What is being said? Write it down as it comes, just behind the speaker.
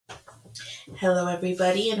Hello,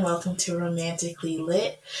 everybody, and welcome to Romantically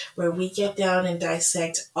Lit, where we get down and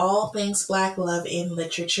dissect all things Black love in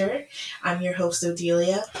literature. I'm your host,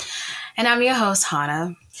 Odelia. And I'm your host,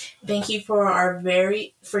 Hannah. Thank you for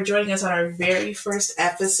joining us on our very first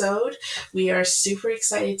episode. We are super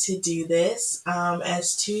excited to do this.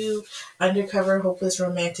 As two undercover hopeless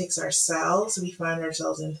romantics ourselves, we find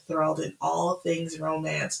ourselves enthralled in all things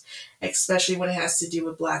romance, especially when it has to do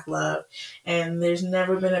with Black love. And there's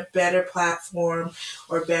never been a better platform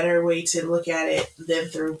or better way to look at it than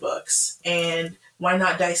through books. And why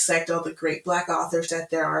not dissect all the great Black authors that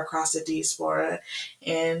there are across the diaspora?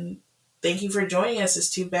 And thank you for joining us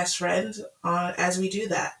as two best friends as we do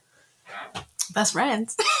that. Best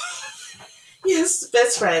friends? Yes,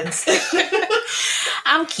 best friends.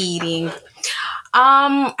 I'm kidding.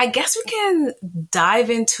 I guess we can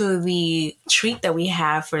dive into the treat that we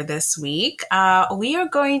have for this week. We are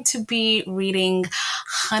going to be reading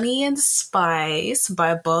Honey and Spice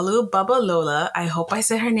by Bolu Babalola. I hope I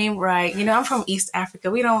said her name right. You know, I'm from East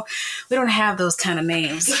Africa. We don't have those kind of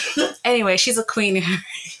names. Anyway, she's a queen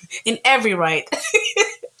in every right.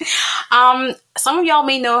 Some of y'all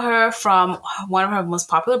may know her from one of her most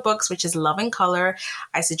popular books, which is Love and Color.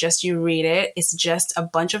 I suggest you read it. It's just a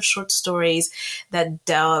bunch of short stories that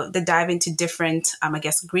dive into different,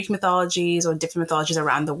 Greek mythologies or different mythologies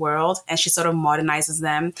around the world. And she sort of modernizes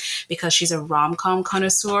them because she's a rom-com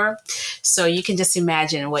connoisseur. So you can just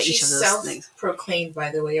imagine what each of those things. She's self-proclaimed,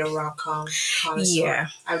 by the way, a rom-com connoisseur. Yeah.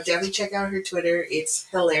 I would definitely check out her Twitter. It's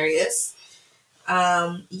hilarious.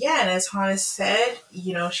 And as Hannah said,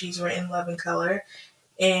 she's written Love and Color,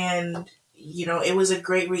 and, it was a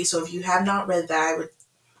great read. So if you have not read that,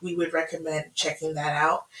 we would recommend checking that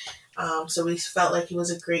out. So we felt like it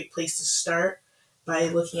was a great place to start by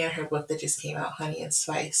looking at her book that just came out, Honey and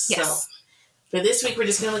Spice. Yes. So for this week, we're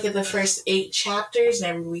just going to look at the first 8 chapters, and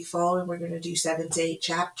every week following, we're going to do 7 to 8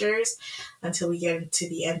 chapters until we get to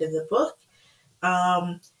the end of the book.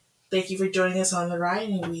 Thank you for joining us on the ride,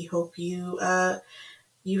 and we hope you have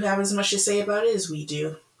as much to say about it as we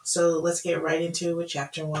do. So let's get right into it with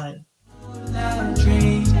chapter 1.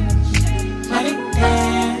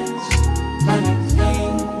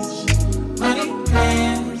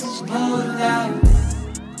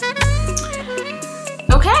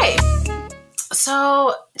 Okay,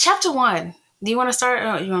 so chapter 1. Do you want to start,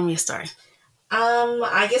 or you want me to start?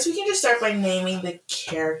 I guess we can just start by naming the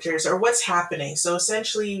characters or what's happening. So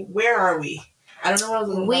essentially, where are we? I don't know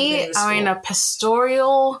what we are in a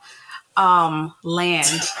pastoral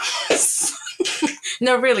land.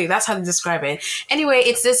 No, really, that's how to describe it. Anyway,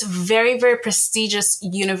 it's this very, very prestigious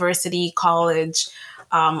university, college,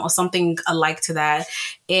 or something alike to that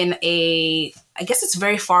I guess it's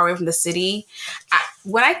very far away from the city.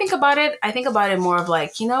 When I think about it more of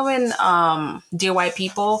like, in Dear White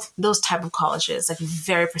People, those type of colleges, like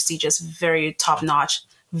very prestigious, very top notch,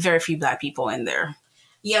 very few Black people in there.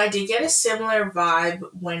 Yeah, I did get a similar vibe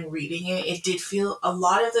when reading it. It did feel, a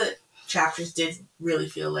lot of the chapters did really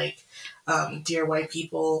feel like Dear White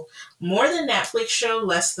People, more the Netflix show,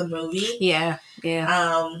 less the movie. Yeah.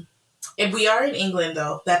 And we are in England,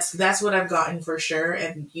 though. That's what I've gotten for sure,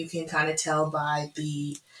 and you can kind of tell by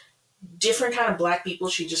the different kind of Black people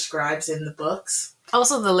she describes in the books.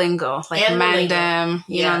 Also the lingo, like and mandem,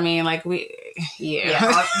 you know what I mean? Like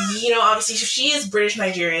obviously she is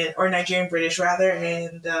British-Nigerian, or Nigerian-British rather,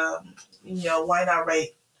 and, why not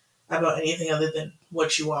write about anything other than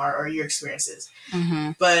what you are or your experiences?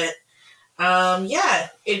 Mm-hmm. But,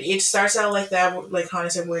 it starts out like that. Like Hannah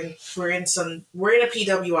said, we're in a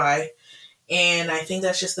PWI, and I think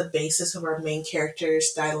that's just the basis of our main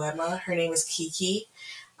character's dilemma. Her name is Kiki.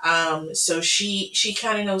 So she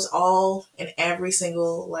kind of knows all and every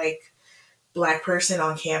single, like, Black person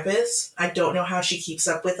on campus. I don't know how she keeps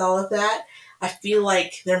up with all of that. I feel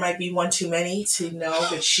like there might be one too many to know,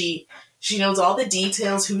 but she knows all the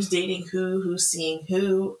details, who's dating who's seeing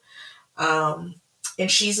who. And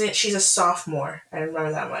she's a sophomore. I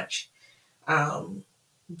remember that much.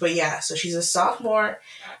 But yeah, so she's a sophomore,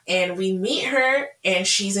 and we meet her, and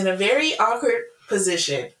she's in a very awkward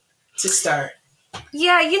position to start.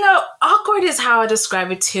 Yeah, awkward is how I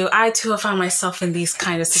describe it too. I too have found myself in these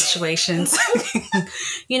kind of situations.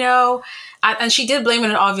 And she did blame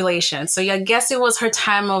it on ovulation. So yeah, I guess it was her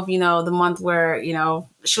time of, the month where,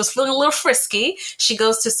 she was feeling a little frisky. She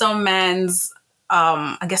goes to some man's,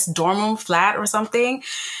 dorm room flat or something.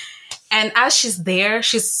 And as she's there,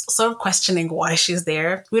 she's sort of questioning why she's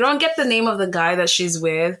there. We don't get the name of the guy that she's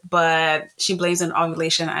with, but she blames it on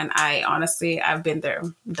ovulation. And I've been there,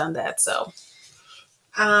 done that. So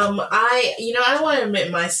I don't want to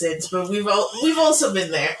admit my sins, but we've also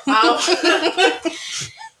been there.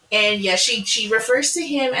 And yeah, she refers to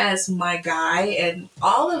him as my guy, and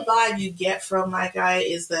all the vibe you get from my guy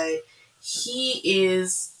is that he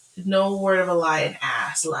is no word of a lie an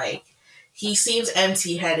ass. Like, he seems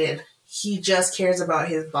empty headed. He just cares about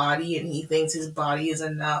his body, and he thinks his body is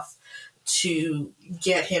enough to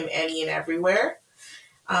get him any and everywhere.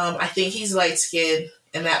 I think he's light skinned,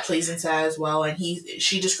 and that plays into that as well. And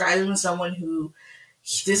she describes him as someone who,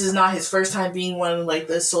 this is not his first time being one of like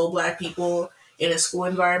the sole black people in a school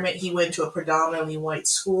environment. He went to a predominantly white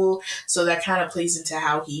school, so that kind of plays into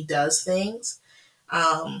how he does things.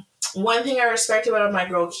 One thing I respect about my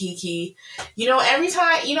girl Kiki, every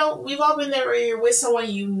time, we've all been there where you're with someone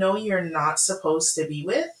you're not supposed to be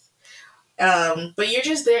with, but you're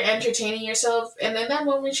just there entertaining yourself, and in that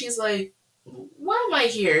moment she's like, why am I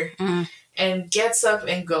here? And gets up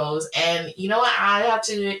and goes. And you know what? I have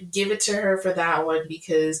to give it to her for that one,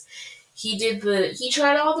 because he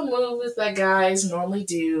tried all the moves that guys normally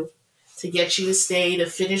do to get you to stay, to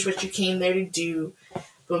finish what you came there to do.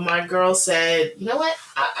 But my girl said, you know what?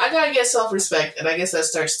 I gotta get self-respect, and I guess that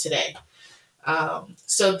starts today.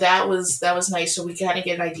 So that was nice. So we kind of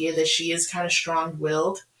get an idea that she is kind of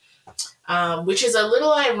strong-willed, which is a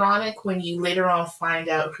little ironic when you later on find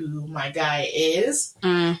out who my guy is.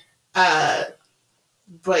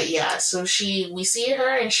 But yeah, so we see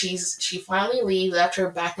her, and she finally leaves after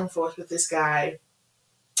a back and forth with this guy.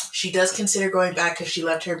 She does consider going back because she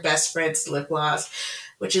left her best friend's lip gloss,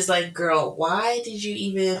 which is like, girl, why did you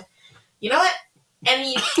even, you know what?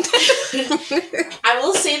 And I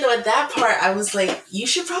will say though, at that part, I was like, you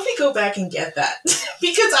should probably go back and get that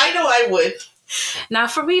because I know I would. Now,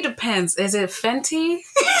 for me, it depends. Is it Fenty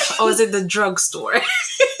or is it the drugstore?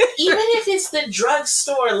 Even if it's the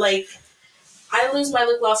drugstore, like, I lose my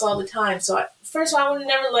lip gloss all the time. So, first of all, I would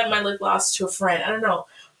never lend my lip gloss to a friend. I don't know.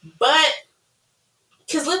 But,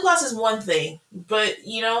 because lip gloss is one thing. But,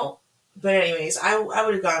 but anyways, I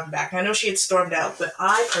would have gone back. I know she had stormed out, but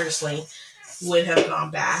I personally would have gone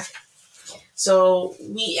back. So,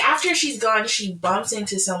 after she's gone, she bumps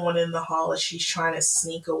into someone in the hall as she's trying to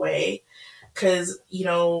sneak away. Because,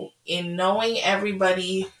 in knowing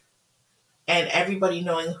everybody and everybody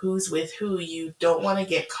knowing who's with who, you don't want to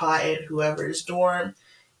get caught at whoever's dorm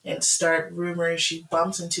and start rumors. She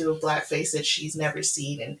bumps into a black face that she's never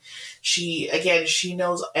seen. And she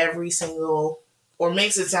knows every single, or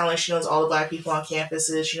makes it sound like she knows all the black people on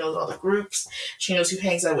campuses. She knows all the groups. She knows who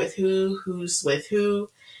hangs out with who's with who.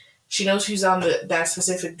 She knows who's on that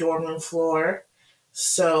specific dorm room floor.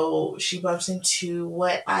 So she bumps into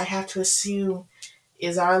what I have to assume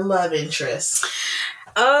is our love interest.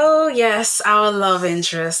 Oh, yes, our love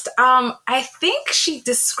interest. I think she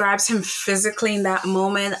describes him physically in that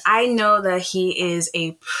moment. I know that he is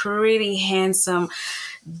a pretty handsome,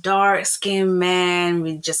 dark-skinned man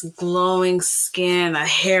with just glowing skin, a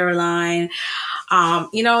hairline.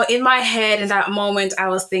 In my head in that moment, I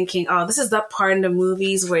was thinking, oh, this is that part in the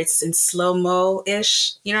movies where it's in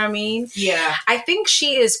slow-mo-ish. You know what I mean? Yeah. I think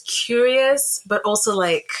she is curious, but also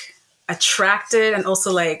like attracted, and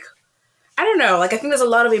also like, I don't know, like I think there's a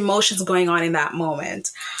lot of emotions going on in that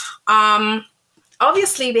moment.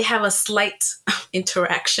 Obviously, they have a slight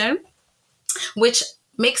interaction, which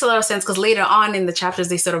makes a lot of sense because later on in the chapters,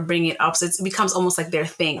 they sort of bring it up. So it becomes almost like their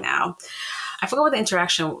thing now. I forgot what the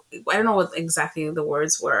interaction, I don't know what exactly the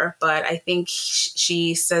words were, but I think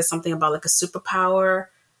she says something about like a superpower.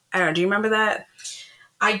 I don't know. Do you remember that?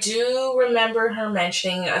 I do remember her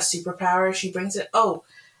mentioning a superpower. She brings it. Oh,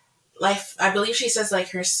 like, I believe she says like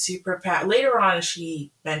her superpower. Later on,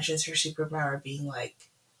 she mentions her superpower being like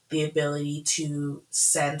the ability to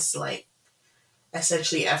sense like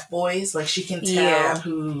essentially F-boys. Like, she can tell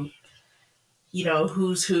who,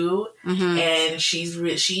 who's who. Mm-hmm. And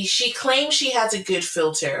she claims she has a good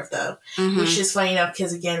filter of them, mm-hmm. which is funny enough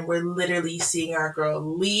because, again, we're literally seeing our girl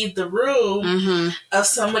leave the room mm-hmm. of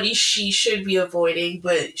somebody she should be avoiding,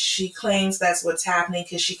 but she claims that's what's happening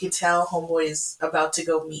because she can tell homeboy is about to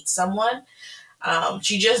go meet someone.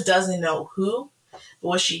 She just doesn't know who. But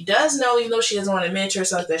what she does know, even though she doesn't want to admit to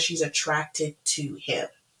herself, that she's attracted to him.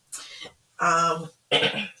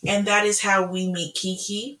 And that is how we meet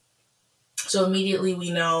Kiki. So immediately we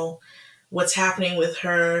know what's happening with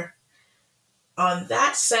her on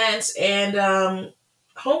that sense. And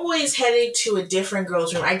homeboy is headed to a different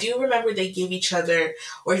girl's room. I do remember they give each other,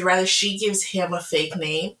 or rather she gives him a fake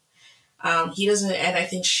name. He doesn't, and I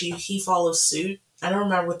think he follows suit. I don't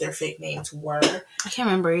remember what their fake names were. I can't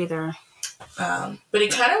remember either. But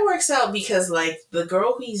it kind of works out because like the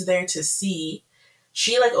girl who he's there to see,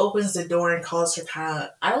 she like opens the door and calls her kind of,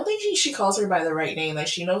 I don't think she calls her by the right name. Like,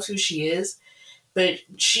 she knows who she is, but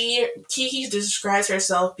Kiki describes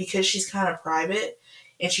herself because she's kind of private.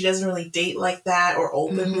 and she doesn't really date like that or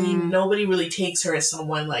openly. Nobody really takes her as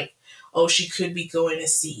someone like, oh, she could be going to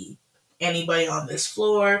see anybody on this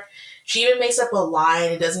floor. She even makes up a lie,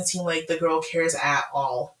 and it doesn't seem like the girl cares at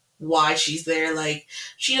all why she's there. Like,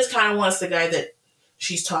 she just kind of wants the guy that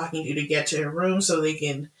she's talking to get to her room so they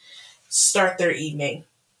can start their evening.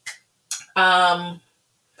 But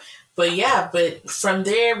from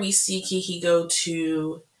there we see Kiki go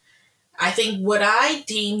to, I think what I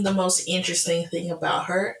deem the most interesting thing about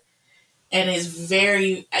her, and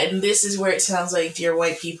this is where it sounds like Dear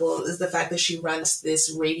White People, is the fact that she runs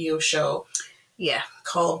this radio show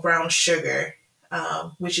called Brown Sugar,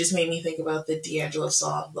 which just made me think about the D'Angelo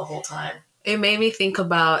song the whole time. It made me think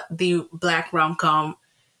about the Black rom-com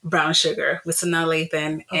Brown Sugar with Sanaa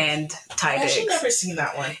Lathan and Ty Diggs. I've actually never seen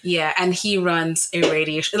that one. Yeah, and he runs a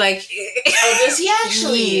radio show. Like, oh, does he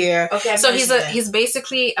actually? Yeah. Okay. So he's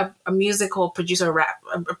basically a musical producer, a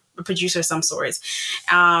producer of some sorts.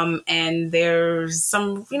 And there's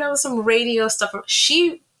some radio stuff.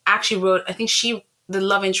 She actually wrote. I think the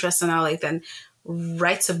love interest Sanaa Lathan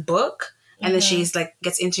writes a book, and then she's like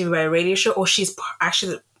gets interviewed by a radio show, or she's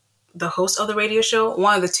actually the host of the radio show,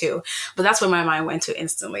 one of the two. But that's where my mind went to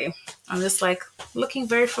instantly. I'm just like, looking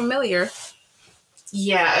very familiar.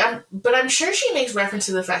 Yeah, but I'm sure she makes reference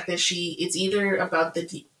to the fact that it's either about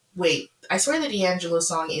wait, I swear the D'Angelo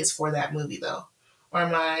song is for that movie though. Or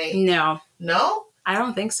am I? No? I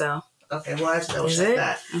don't think so. Okay, well I have to double check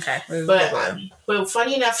that. Okay. But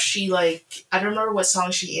funny enough, she I don't remember what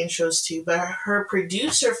song she intros to, but her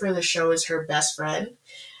producer for the show is her best friend.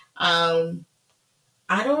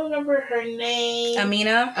 I don't remember her name.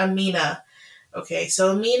 Amina. Okay,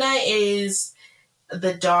 so Amina is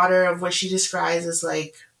the daughter of what she describes as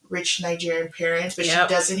like rich Nigerian parents, but she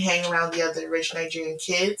doesn't hang around the other rich Nigerian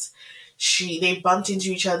kids. They bumped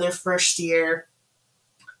into each other first year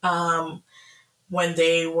when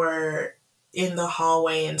they were in the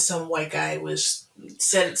hallway, and some white guy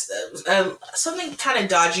said something kind of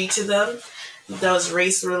dodgy to them that was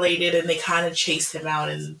race related, and they kind of chased him out.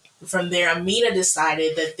 And from there, Amina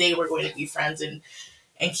decided that they were going to be friends, and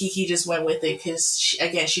Kiki just went with it because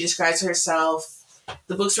she describes herself.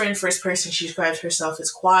 The book's written in first person. She describes herself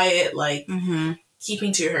as quiet,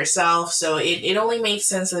 keeping to herself. So it only makes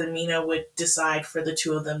sense that Amina would decide for the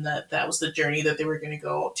two of them that was the journey that they were going to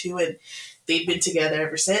go to, and they've been together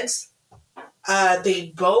ever since.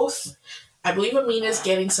 They both, I believe Amina's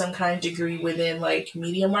getting some kind of degree within like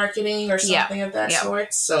media marketing or something of that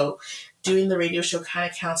sort. So doing the radio show kind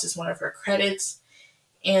of counts as one of her credits.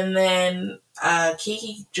 And then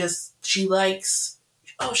Kiki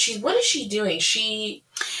what is she doing?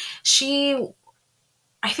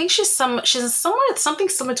 I think she's something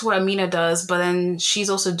similar to what Amina does, but then she's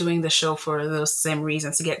also doing the show for those same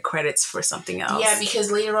reasons, to get credits for something else. Yeah,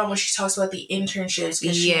 because later on when she talks about the internships,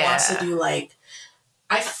 because she wants to do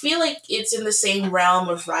I feel like it's in the same realm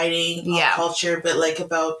of writing culture, but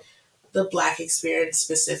about the Black experience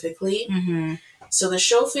specifically. Mm-hmm. So the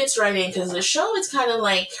show fits right in, because the show is kind of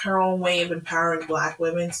like her own way of empowering Black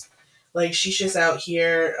women. She's just out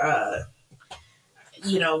here,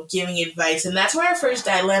 giving advice. And that's where her first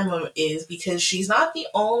dilemma is, because she's not the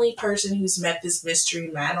only person who's met this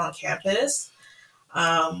mystery man on campus.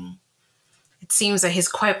 It seems that he's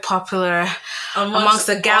quite popular amongst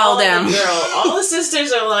the galdem. All the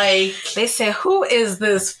sisters are like... They say, who is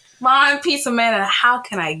this fine piece of man and how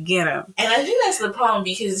can I get him? And I think that's the problem,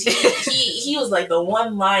 because he was like the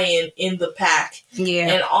one lion in the pack. Yeah.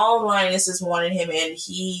 And all lionesses wanted him, and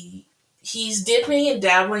he's dipping and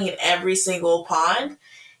dabbling in every single pond,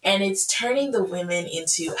 and it's turning the women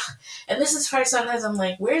into... And this is part sometimes I'm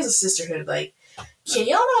like, where's the sisterhood? Can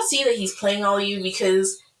y'all not see that he's playing all you?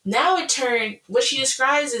 Because now it turned... What she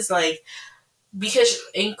describes is because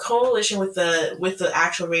in coalition with the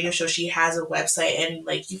actual radio show, she has a website, and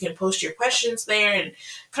you can post your questions there, and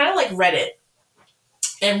kind of like Reddit.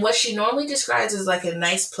 And what she normally describes is a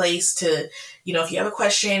nice place to, if you have a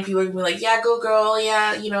question, people are going to be like, yeah, go girl,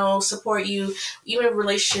 yeah, support you, even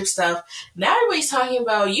relationship stuff. Now everybody's talking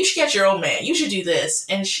about, you should get your own man, you should do this.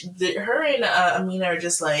 And her and Amina are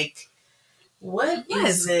just like, what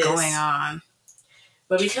is this going on?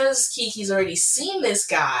 But because Kiki's already seen this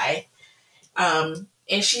guy, and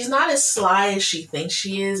she's not as sly as she thinks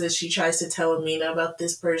she is, as she tries to tell Amina about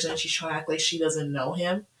this person, she's trying to act like she doesn't know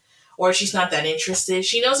him. Or she's not that interested.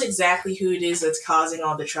 She knows exactly who it is that's causing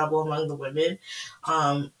all the trouble among the women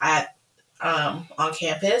on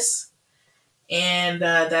campus. And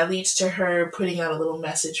that leads to her putting out a little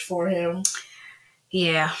message for him.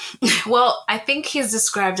 Yeah. Well, I think he's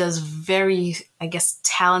described as very, I guess,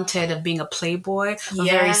 talented at being a playboy,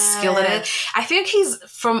 very skilled at it. I think he's,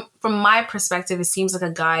 from my perspective, it seems like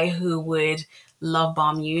a guy who would love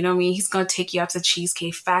bomb you. You know what I mean? He's going to take you out to the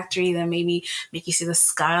Cheesecake Factory, then maybe make you see the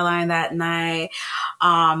skyline that night,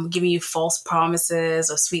 giving you false promises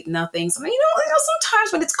or sweet nothings. I mean,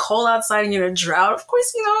 sometimes when it's cold outside and you're in a drought, of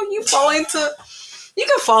course, you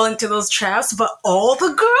can fall into those traps, but all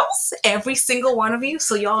the girls, every single one of you,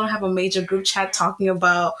 so y'all don't have a major group chat talking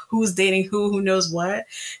about who's dating who knows what,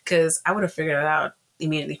 because I would have figured it out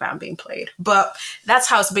immediately if I'm being played. But that's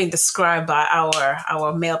how it's being described by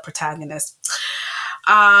our male protagonist.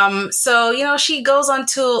 So, she goes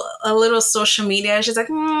onto a little social media. She's like,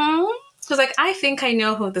 I think I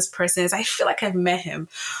know who this person is. I feel like I've met him.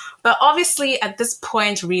 But obviously, at this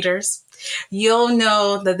point, readers, you'll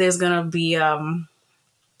know that there's going to be...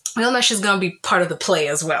 We'll know she's going to be part of the play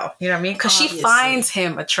as well. You know what I mean? Because she finds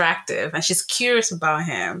him attractive and she's curious about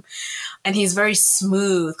him. And he's very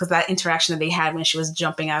smooth because that interaction that they had when she was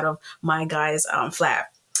jumping out of my guy's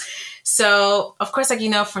flat. So, of course,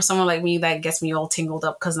 for someone like me, that gets me all tingled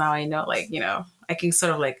up because now I know, I can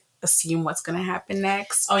sort of assume what's going to happen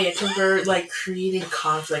next. Oh, yeah, because we're creating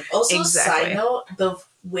conflict. Also, exactly. Side note, the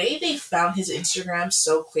way they found his Instagram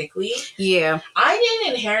so quickly. Yeah. I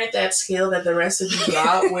didn't inherit that skill that the rest of you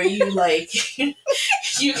got where you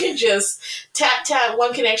you can just tap,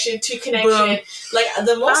 one connection, two connection. Boom.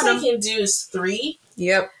 The most I can do is 3.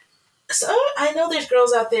 Yep. So I know there's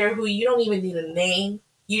girls out there who you don't even need a name.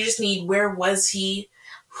 You just need where was he?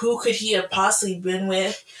 Who could he have possibly been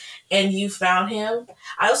with? And you found him.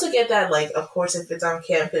 I also get that, of course, if it's on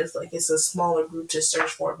campus, it's a smaller group to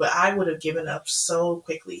search for. But I would have given up so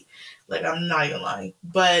quickly. I'm not even lying.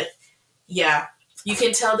 But, yeah, you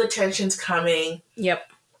can tell the tension's coming. Yep.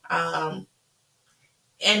 And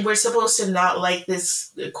we're supposed to not like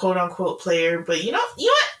this quote-unquote player. But you know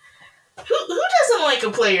what? Who doesn't like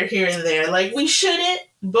a player here and there? We shouldn't,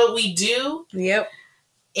 but we do. Yep.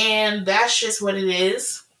 And that's just what it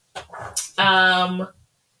is.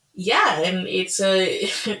 Yeah, and it's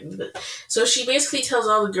so she basically tells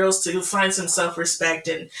all the girls to find some self-respect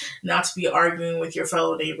and not to be arguing with your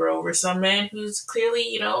fellow neighbor over some man who's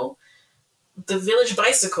clearly, the village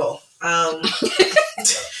bicycle.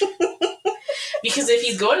 Because if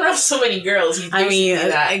he's going around so many girls, he's basically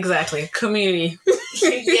that. Exactly. Community.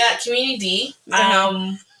 Yeah, community.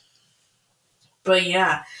 But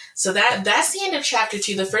yeah, so that's the end of chapter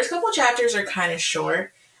 2. The first couple chapters are kind of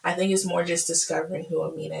short. I think it's more just discovering who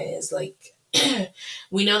Amina is.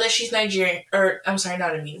 We know that she's Nigerian, or I'm sorry,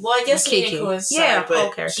 not Amina. Well, I guess Kiki. But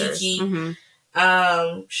Kiki.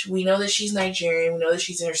 Mm-hmm. We know that she's Nigerian. We know that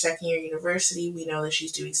she's in her second year university. We know that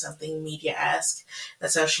she's doing something media-esque.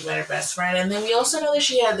 That's how she met her best friend. And then we also know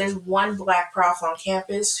that there's one black prof on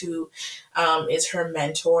campus who is her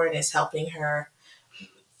mentor and is helping her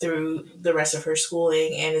through the rest of her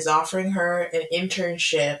schooling and is offering her an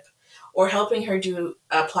internship or helping her to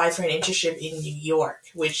apply for an internship in New York,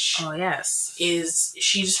 which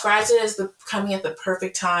she describes it as coming at the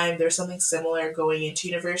perfect time. There's something similar going into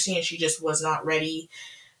university, and she just was not ready.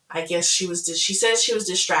 I guess she says she was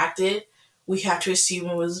distracted. We have to assume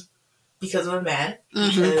it was because of a man,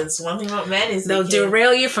 because one thing about men is they'll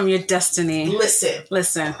derail you from your destiny.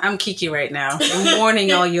 Listen, I'm Kiki right now. I'm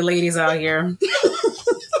warning all you ladies out here.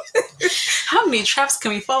 How many traps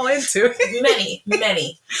can we fall into?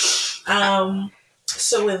 Many.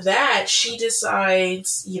 So with that, she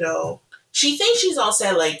decides, she thinks she's all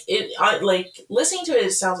set. Listening to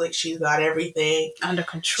it sounds like she's got everything under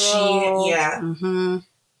control. Mm-hmm.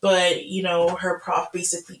 But, her prof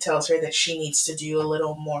basically tells her that she needs to do a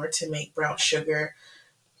little more to make brown sugar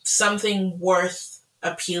something worth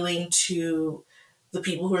appealing to the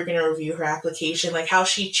people who are going to review her application, how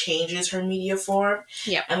she changes her media form.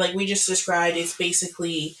 Yeah. And we just described, it's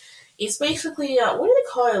basically what do they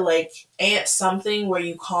call it? Aunt something, where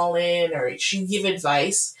you call in or you give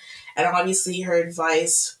advice. And obviously her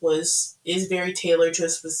advice is very tailored to a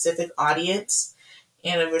specific audience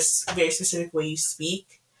and a very specific way you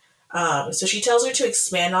speak. So she tells her to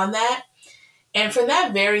expand on that. And from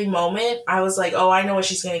that very moment, I was like, oh, I know what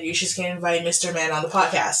she's going to do. She's going to invite Mr. Man on the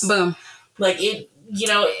podcast. Boom.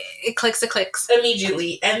 It clicks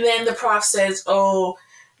immediately. And then the prof says, oh,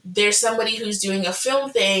 there's somebody who's doing a film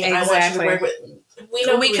thing. Exactly. I want you to work with.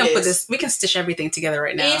 We can stitch everything together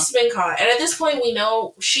right now. It's been caught. And at this point, we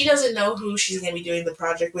know she doesn't know who she's going to be doing the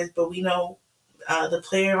project with, but we know the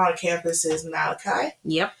player on campus is Malakai.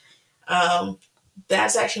 Yep.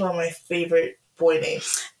 That's actually one of my favorite boy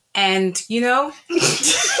names. And,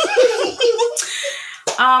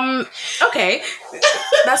 okay,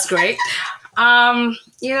 that's great.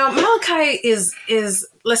 Malakai is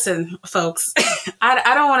listen, folks.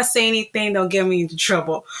 I don't want to say anything. Don't get me into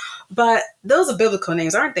trouble. But those are biblical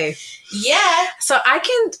names, aren't they? Yeah. So I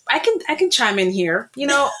can chime in here.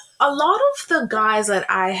 A lot of the guys that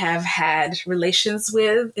I have had relations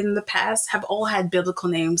with in the past have all had biblical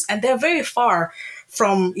names, and they're very far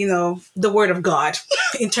from, the word of God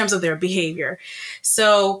in terms of their behavior.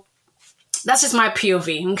 So that's just my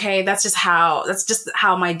POV, okay? That's just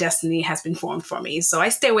how my destiny has been formed for me. So I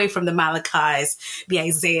stay away from the Malakais, the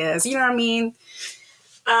Isaiahs, you know what I mean?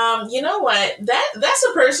 You know what? That's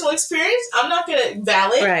a personal experience. I'm not gonna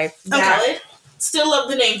valid. Right. Valid. Okay. Still love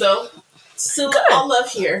the name though. Still Good. all love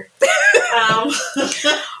here.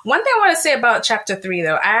 One thing I want to say about chapter 3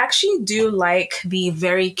 though, I actually do like the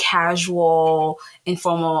very casual,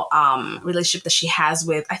 informal relationship that she has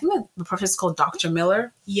with, I think the professor's called Dr.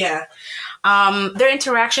 Miller. Yeah. Their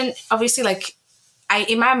interaction, obviously, like,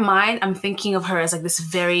 in my mind, I'm thinking of her as like this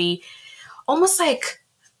very, almost like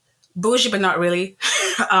bougie, but not really,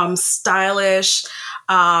 stylish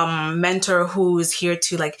mentor who is here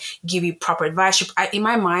to like give you proper advice. In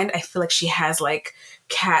my mind, I feel like she has like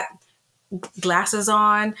cat glasses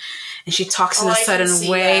on and she talks in a certain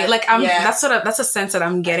way. That. That's a sense that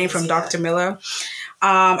I'm getting from Dr. Miller.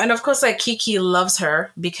 And of course, like, Kiki loves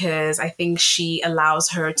her because I think she allows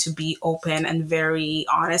her to be open and very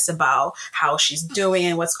honest about how she's doing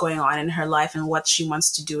and what's going on in her life and what she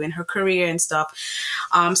wants to do in her career and stuff.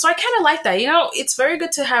 So I kind of like that. It's very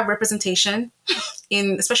good to have representation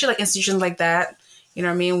in, especially like institutions like that, you know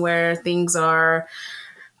what I mean, where things are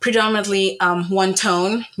predominantly one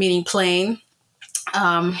tone, meaning plain,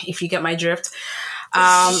 if you get my drift.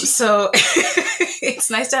 So it's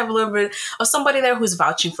nice to have a little bit of somebody there who's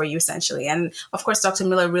vouching for you, essentially. And of course, Dr.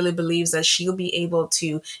 Miller really believes that she'll be able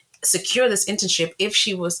to secure this internship if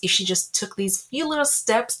she just took these few little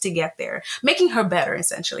steps to get there, making her better,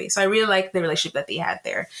 essentially. So I really like the relationship that they had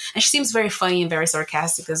there. And she seems very funny and very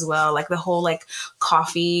sarcastic as well. Like the whole like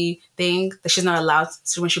coffee thing that she's not allowed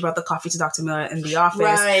to, when she brought the coffee to Dr. Miller in the office.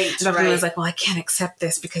 Right. Dr. Miller's like, well, I can't accept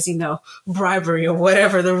this because, bribery or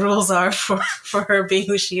whatever the rules are for her being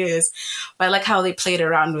who she is. But I like how they played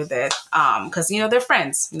around with it. Because, they're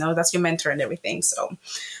friends, that's your mentor and everything. So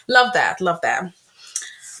love that.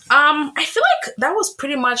 I feel like that was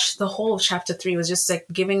pretty much the whole of chapter 3, was just like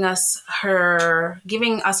giving us an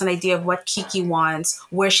idea of what Kiki wants,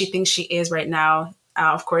 where she thinks she is right now.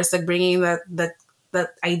 Of course, like bringing the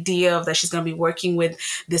idea of that she's going to be working with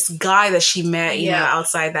this guy that she met,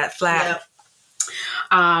 outside that flat.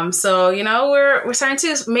 Yeah. So, we're starting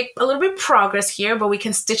to make a little bit of progress here, but we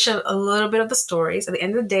can stitch a little bit of the stories. At the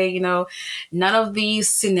end of the day, none of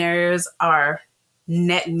these scenarios are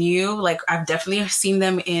net new. Like, I've definitely seen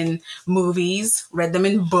them in movies, read them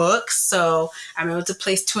in books, so I'm able to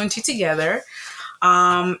place 2 and 2 together.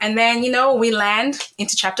 And then, we land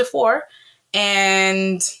into chapter 4,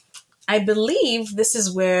 and I believe this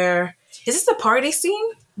is where, is this the party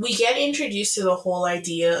scene? We get introduced to the whole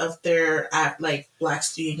idea of their Black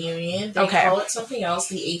Student Union. They call it something else,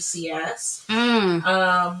 the ACS.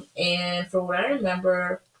 And from what I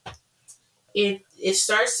remember, it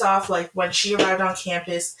starts off like when she arrived on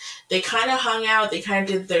campus, they kind of hung out, they kind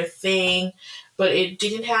of did their thing, but they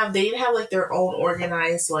didn't have like their own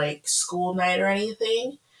organized like school night or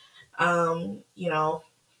anything.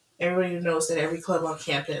 Everybody knows that every club on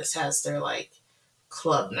campus has their like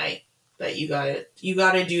club night that you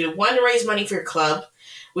gotta do, 1, to raise money for your club,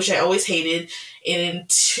 which I always hated, and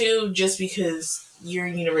 2, just because you're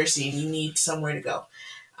in university and you need somewhere to go.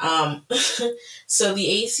 So the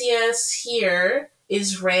ACS here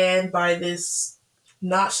is ran by this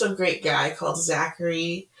not so great guy called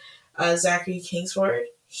Zachary Kingsford.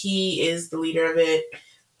 He is the leader of it.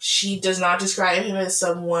 She does not describe him as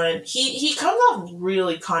someone, he comes off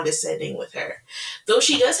really condescending with her. Though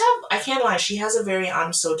she does have, I can't lie, she has a very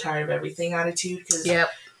I'm so tired of everything attitude, because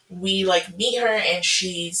we like meet her and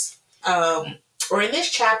she's, or in this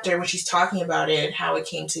chapter when she's talking about it and how it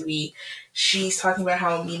came to be, she's talking about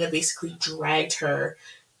how Mina basically dragged her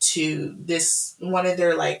to this, one of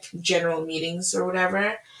their like general meetings or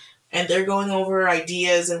whatever, and they're going over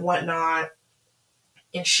ideas and whatnot,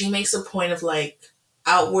 and she makes a point of like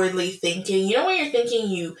outwardly thinking, when you're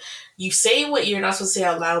thinking, you say what you're not supposed to say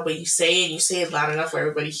out loud, but you say it loud enough where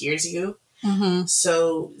everybody hears you. Mm-hmm.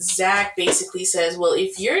 So Zach basically says, well,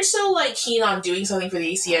 if you're so like keen on doing something for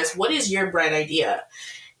the ACS, what is your bright idea?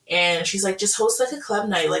 And she's like, just host like a club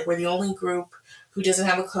night. Like, we're the only group who doesn't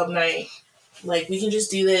have a club night. Like, we can just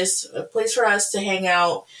do this, a place for us to hang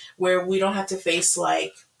out where we don't have to face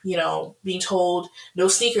like being told no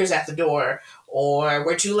sneakers at the door, or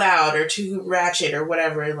we're too loud or too ratchet or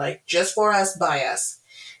whatever, like, just for us, by us.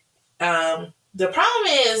 The problem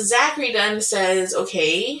is Zachary Dunn says,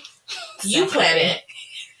 okay, you plan it.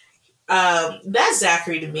 That's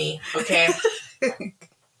Zachary to me, okay?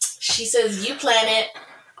 She says, you plan it.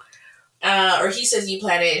 Or he says, you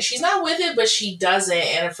plan it. And she's not with it, but she doesn't.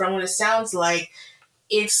 And from what it sounds like,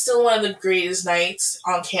 it's still one of the greatest nights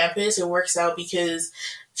on campus. It works out because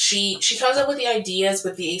she comes up with the ideas,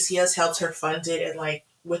 but the ACS helps her fund it and, like,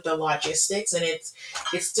 with the logistics. And it's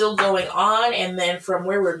still going on. And then from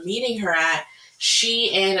where we're meeting her at,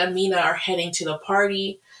 she and Amina are heading to the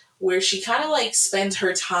party, where she kind of, like, spends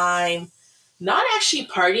her time not actually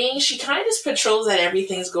partying. She kind of just patrols that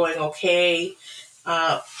everything's going okay.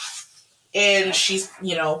 And she's,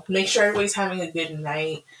 make sure everybody's having a good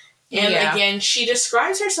night. And again, she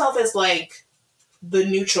describes herself as, like, the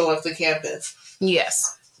neutral of the campus.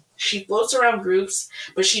 Yes. She floats around groups,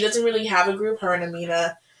 but she doesn't really have a group. Her and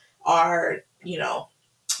Amina are,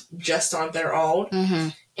 just on their own. Mm-hmm.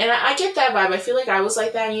 And I get that vibe. I feel like I was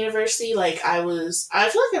like that in university. Like, I feel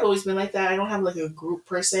like I've always been like that. I don't have, like, a group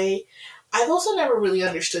per se. I've also never really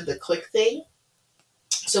understood the clique thing.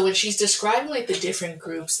 So when she's describing, like, the different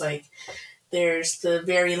groups, like, there's the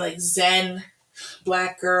very, like, Zen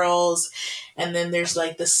Black girls, and then there's,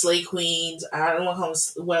 like, the Slay Queens. I don't know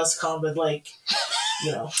what else to call them, but, like,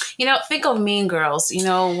 think of Mean Girls,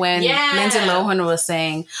 when Lindsay Lohan was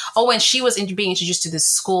saying, when she was being introduced to this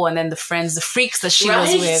school, and then the freaks that she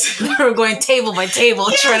was with, they were going table by table,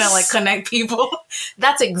 trying to, like, connect people.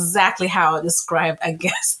 That's exactly how I describe, I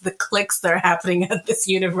guess, the cliques that are happening at this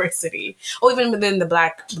university, or even within the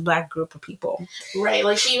black group of people. Right.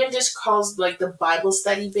 Like, she even just calls, like, the Bible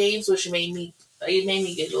study babes, which made me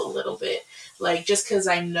giggle a little bit. Like, just because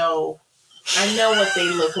I know what they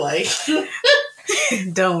look like.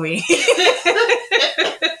 Don't we?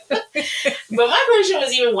 But my question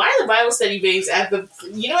was even, why are the Bible study babes at the,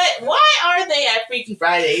 why are they at Freaky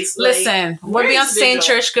Fridays? Like, listen, we're Beyonce saying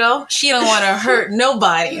church girl. She don't want to hurt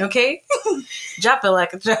nobody, okay? Drop it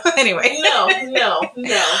like a joke. Anyway. No.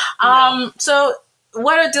 So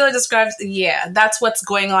what Adila describes, that's what's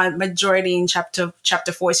going on. Majority in chapter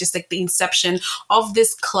 4 is just like the inception of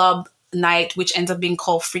this club night, which ends up being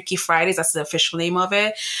called Freaky Fridays. That's the official name of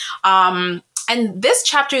it. And this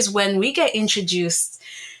chapter is when we get introduced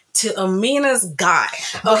to Amina's guy,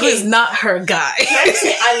 who's not her guy. Can I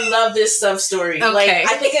say, I love this sub-story. Okay. Like,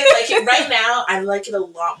 I think I like it right now. I like it a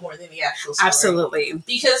lot more than the actual story. Absolutely.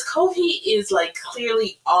 Because Kofi is, like,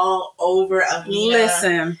 clearly all over Amina.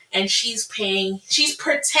 Listen. And she's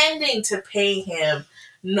pretending to pay him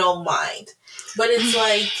no mind. But it's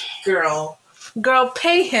like, girl,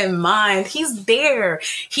 pay him mind. He's there.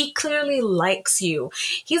 He clearly likes you.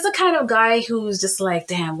 He's the kind of guy who's just like,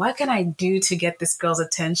 damn, what can I do to get this girl's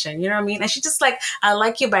attention? You know what I mean? And she's just like, I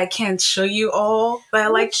like you, but I can't show you all that I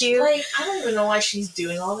like you. Like, I don't even know why she's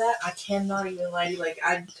doing all that. I cannot even lie to you. Like,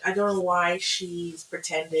 I don't know why she's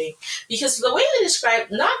pretending. Because the way they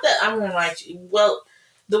describe, not that I'm going to lie to you, well,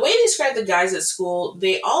 the way they describe the guys at school,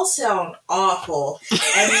 they all sound awful.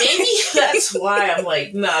 And maybe that's why I'm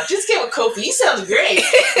like, nah, just get with Kofi. He sounds great.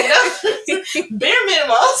 Bare minimum. I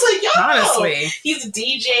was like, yo, honestly, he's a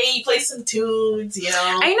DJ. He plays some tunes,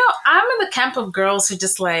 I know. I'm in the camp of girls who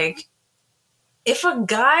just like, if a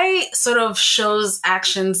guy sort of shows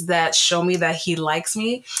actions that show me that he likes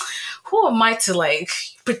me, who am I to, like,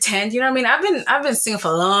 pretend? You know what I mean? I've been single for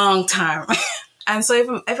a long time. And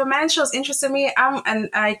so if a man shows interest in me, and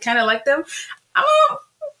I kind of like them, I'm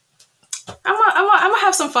gonna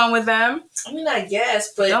have some fun with them. I mean, I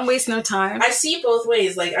guess, but don't waste no time. I see it both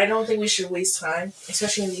ways. Like, I don't think we should waste time,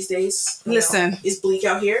 especially in these days. Listen, it's bleak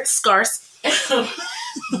out here. Scarce.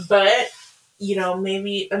 But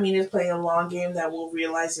maybe Amina's playing a long game that we'll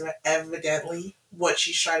realize evidently what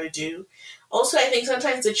she's trying to do. Also, I think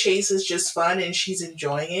sometimes the chase is just fun and she's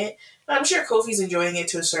enjoying it. I'm sure Kofi's enjoying it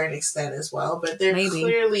to a certain extent as well, but they're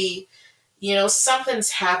clearly, something's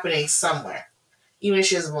happening somewhere, even if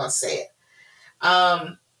she doesn't want to say it.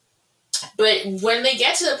 But when they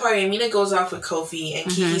get to the party, Amina goes off with Kofi,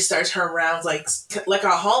 and Kiki starts her rounds like a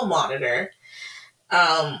hall monitor,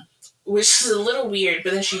 which is a little weird.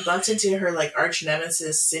 But then she bumps into her, like, arch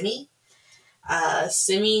nemesis, Simi.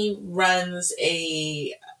 Simi runs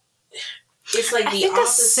it's like a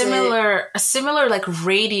similar like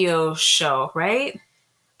radio show, right?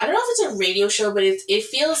 I don't know if it's a radio show, but it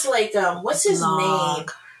feels like what's his name?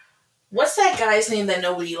 What's that guy's name that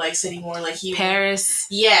nobody likes anymore? Like Paris.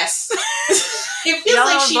 Yes. It feels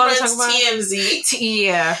like she runs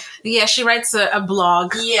TMZ. Yeah, she writes a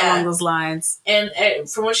blog along those lines. And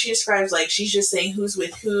from what she describes, like, she's just saying who's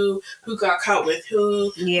with who got caught with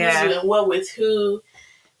who's doing what with who.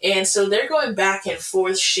 And so they're going back and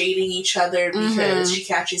forth, shading each other because she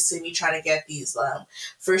catches Simi trying to get these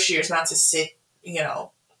first years not to sit,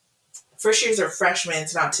 first years or freshmen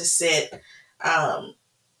not to sit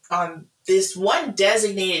on this one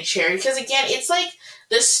designated chair. Because, again, it's like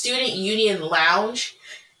the student union lounge.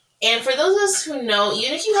 And for those of us who know,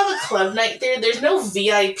 even if you have a club night there's no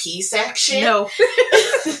VIP section. No.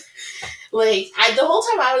 Like, the whole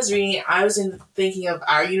time I was reading it, I was thinking of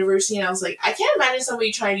our university, and I was like, I can't imagine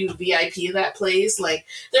somebody trying to do VIP in that place. Like,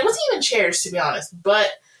 there wasn't even chairs, to be honest. But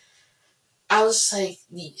I was just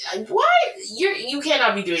like, why? You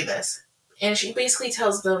cannot be doing this. And she basically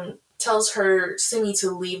tells her Simi to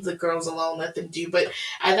leave the girls alone, let them do. But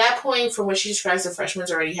at that point, from what she describes, the freshmen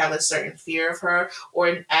already have a certain fear of her or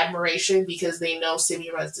an admiration because they know Simi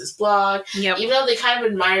runs this blog. Yep. Even though they kind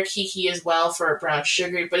of admire Kiki as well for brown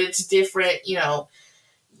sugar, but it's different. You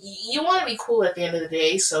want to be cool at the end of the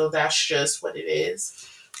day, so that's just what it is.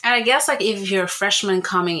 And I guess, like, if you're a freshman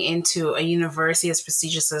coming into a university as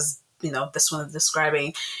prestigious as this one is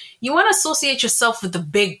describing, you want to associate yourself with the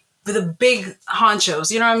big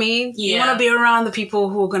honchos, you know what I mean? Yeah. You want to be around the people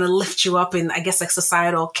who are going to lift you up in, I guess, like,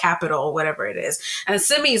 societal capital, whatever it is. And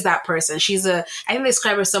Simi is that person. I think they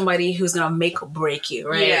describe her as somebody who's going to make or break you,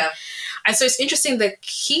 right? Yeah. And so it's interesting that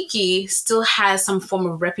Kiki still has some form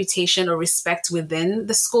of reputation or respect within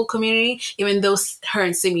the school community, even though her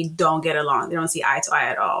and Simi don't get along. They don't see eye to eye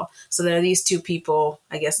at all. So there are these two people,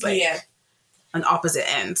 I guess, like... Yeah. On opposite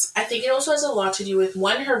ends. I think it also has a lot to do with,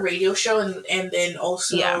 one, her radio show, and then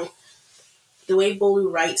also the way Bolu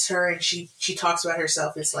writes her, and she talks about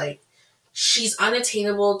herself is like, she's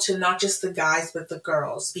unattainable to not just the guys but the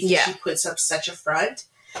girls because she puts up such a front.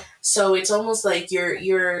 So it's almost like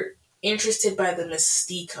you're interested by the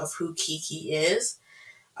mystique of who Kiki is.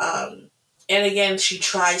 And again, she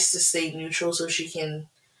tries to stay neutral so she can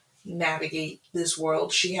navigate this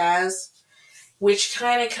world she has. Which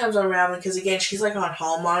kind of comes around because, again, she's like on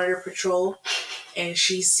hall monitor patrol, and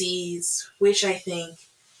she sees, which I think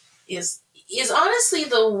is honestly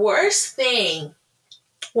the worst thing.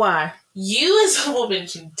 Why? You as a woman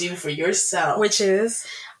can do for yourself. Which is?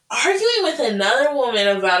 Arguing with another woman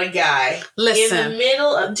about a guy. Listen. In the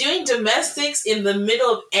middle of doing domestics in the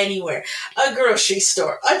middle of anywhere. A grocery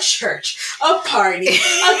store, a church, a party,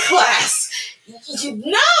 a class.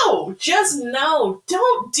 No,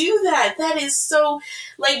 don't do that. That is so,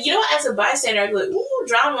 like, as a bystander, I'd be like, ooh,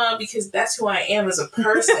 drama, because that's who I am as a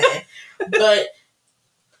person. But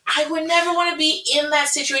I would never want to be in that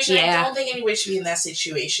situation. I don't think anybody should be in that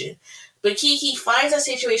situation. But Kiki finds that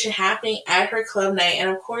situation happening at her club night, and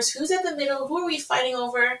of course, who's at the middle? Who are we fighting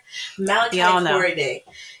over? Malakai Korede.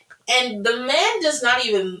 And the man does not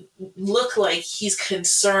even look like he's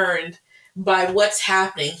concerned by what's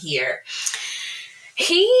happening here.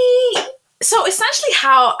 So essentially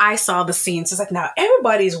how I saw the scenes is like, now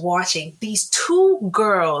everybody's watching these two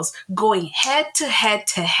girls going head to head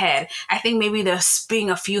to head. I think maybe they're spinning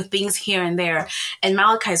a few things here and there, and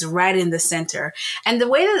Malakai's right in the center. And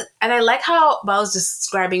I like how Bao's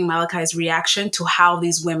describing Malakai's reaction to how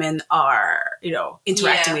these women are,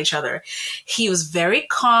 interacting with each other. He was very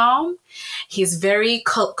calm. He's very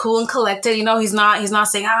cool and collected. He's not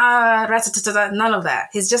saying, none of that.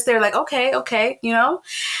 He's just there like, okay,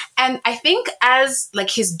 And I think as, like,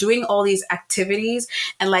 he's doing all these activities,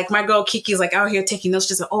 and, like, my girl Kiki's, like, out here taking notes,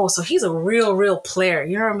 just like, oh, so he's a real player.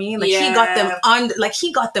 You know what I mean? Like, he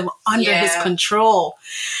got them under his control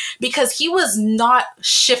because he was not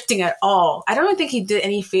shifting at all. I don't even think he did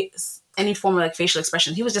any form of, like, facial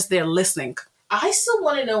expression. He was just there listening. I still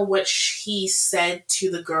want to know what he said to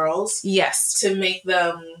the girls. Yes. To make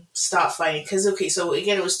them stop fighting. Because, so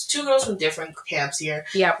again, it was two girls from different camps here.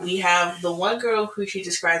 Yeah. We have the one girl who she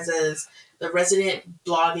describes as the resident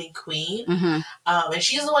blogging queen. Mm-hmm. And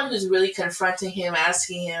she's the one who's really confronting him,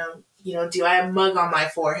 asking him, do I have mug on my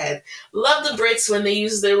forehead? Love the Brits when they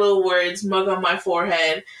use their little words, mug on my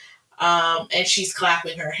forehead. And she's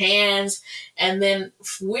clapping her hands. And then,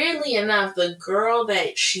 weirdly enough, the girl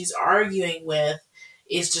that she's arguing with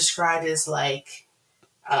is described as, like,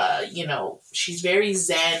 she's very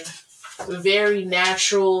zen, very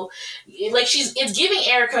natural. Like, it's giving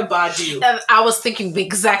Erykah Badu. I was thinking the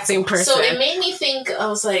exact same person. So it made me think, I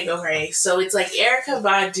was like, okay, so it's like Erykah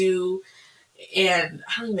Badu and,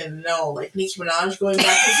 I don't even know, like, Nicki Minaj going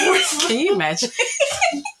back and forth. Can you imagine?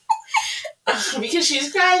 Because she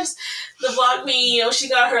describes the vlog me, she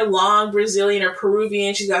got her long Brazilian or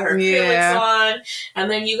Peruvian, she's got her acrylics on, and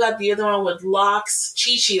then you got the other one with locks,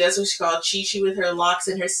 Chi-Chi, that's what she called, Chi-Chi with her locks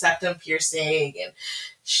and her septum piercing, and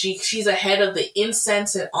she's ahead of the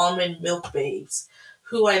incense and almond milk babes,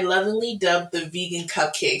 who I lovingly dubbed the vegan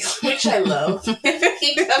cupcakes, which I love.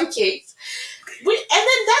 Vegan cupcakes. And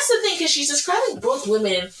then that's the thing, because she's describing both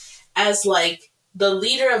women as, like, the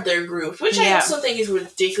leader of their group, which I also think is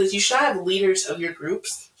ridiculous. You should have leaders of your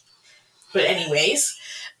groups. But anyways.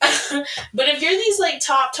 But if you're these, like,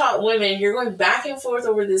 top women, you're going back and forth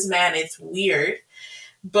over this man. It's weird.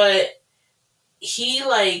 But he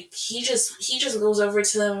just goes over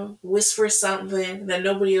to them, whispers something that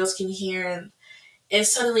nobody else can hear, and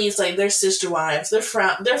suddenly it's like they're sister wives. They're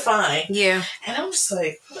fine. Yeah. And I'm just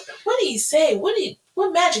like, what did he say?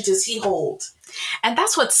 What magic does he hold? And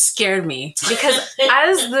that's what scared me, because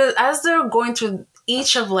as they're going through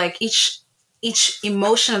each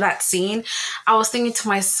emotion of that scene, I was thinking to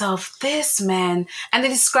myself, this man, and they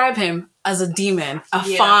describe him as a demon, a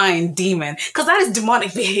fine demon, because that is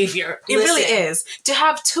demonic behavior. It really is. To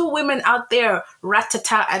have two women out there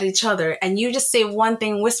rat-a-tat at each other, and you just say one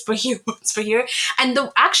thing, whisper here, and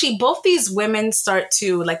actually both these women start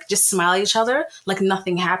to like just smile at each other like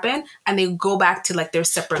nothing happened, and they go back to like their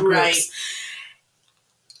separate groups. Right.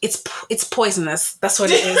 It's poisonous. That's what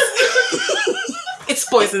it is. It's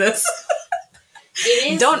poisonous.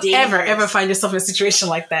 It is Don't dangerous. ever find yourself in a situation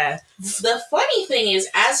like that. The funny thing is,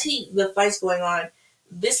 as the fight's going on,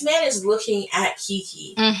 this man is looking at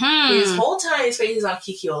Kiki. Mm-hmm. His whole time his face is on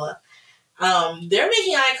Kikiola. They're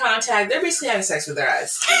making eye contact. They're basically having sex with their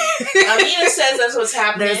eyes. Amina says that's what's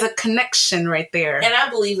happening. There's a connection right there. And I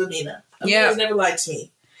believe Amina. Amina's never lied to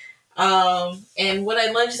me. And what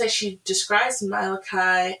I love is that she describes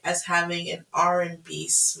Malakai as having an R&B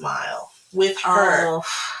smile with her. Oh.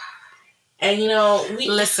 And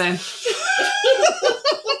listen.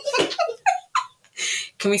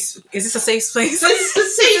 Can we? Is this a safe space? This is a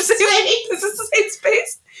safe space. Is this a safe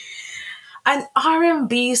space? An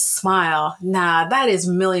R&B smile. Nah, that is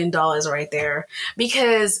 $1 million right there.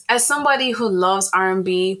 Because as somebody who loves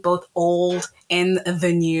R&B, both old and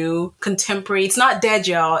the new, contemporary, it's not dead,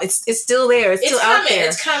 y'all. It's still there. It's still out there.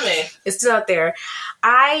 It's coming. It's still out there.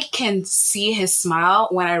 I can see his smile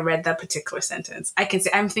when I read that particular sentence. I can see.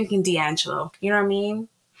 I'm thinking D'Angelo. You know what I mean?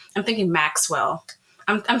 I'm thinking Maxwell.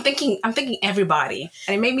 I'm thinking everybody,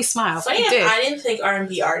 and it made me smile. Funny enough, I didn't think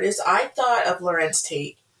R&B artists. I thought of Lawrence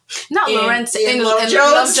Tate. Not Lawrence in Love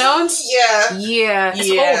Jones. Yeah. It's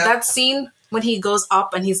old. That scene when he goes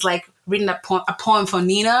up and he's like reading a poem for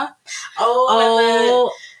Nina.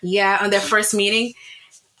 Oh, yeah, on their first meeting.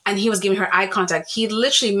 And he was giving her eye contact. He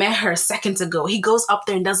literally met her seconds ago. He goes up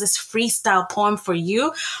there and does this freestyle poem for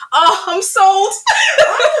you. Oh, I'm sold.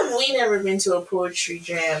 Why have we never been to a poetry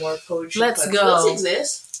jam or poetry Let's club? go. Do those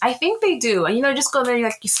exist? I think they do. And just go there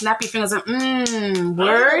and you snap your fingers and word.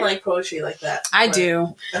 I don't like poetry like that. I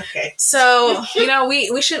do. Okay. So,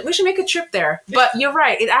 we should make a trip there. But you're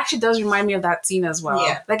right. It actually does remind me of that scene as well.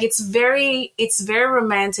 Yeah. Like it's very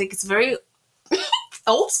romantic. It's very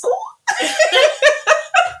old school.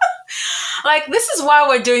 Like, this is why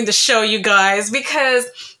we're doing the show, you guys, because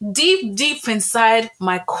deep inside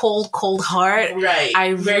my cold heart, right, I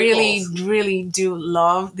really do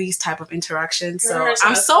love these type of interactions. So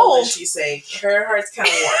I'm sold. She's saying her heart's kind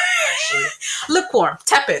of warm, actually. Lukewarm,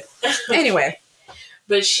 tepid. Anyway.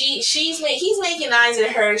 But he's making eyes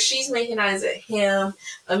at her. She's making eyes at him.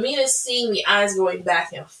 Amina's seeing the eyes going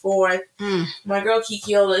back and forth. My girl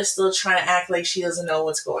Kikiola is still trying to act like she doesn't know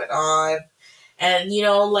what's going on. And,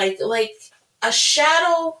 like a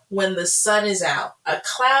shadow when the sun is out, a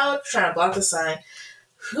cloud trying to block the sun.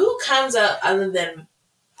 Who comes up other than,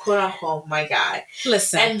 quote unquote, my guy?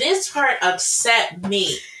 Listen. And this part upset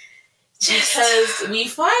me. Because we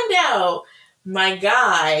find out my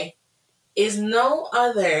guy is no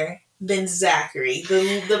other than Zachary,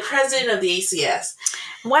 the president of the ACS.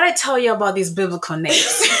 What I tell you about these biblical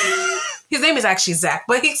names? His name is actually Zach,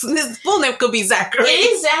 but his full name could be Zachary.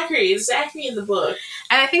 It is Zachary. It's Zachary in the book.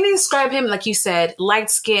 And I think they describe him, like you said,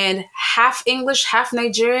 light-skinned, half English, half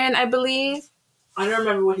Nigerian, I believe. I don't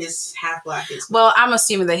remember what his half black is. Well, I'm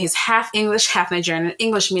assuming that he's half English, half Nigerian.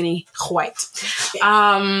 English meaning white.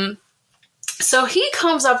 Okay. So he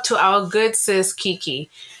comes up to our good sis Kiki,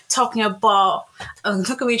 talking about,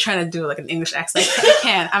 look at me trying to do like an English accent. I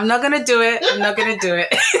can't. I'm not going to do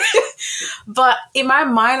it. But in my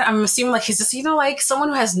mind, I'm assuming like he's just, like someone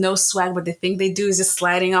who has no swag, but the thing they do is just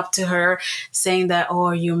sliding up to her saying that, oh,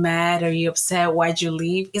 are you mad? Are you upset? Why'd you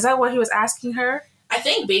leave? Is that what he was asking her? I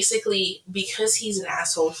think basically because he's an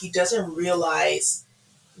asshole, he doesn't realize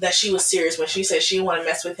that she was serious when she said she didn't want to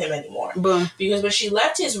mess with him anymore. Boom. Because when she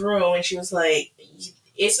left his room and she was like,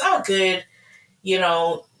 it's not good, you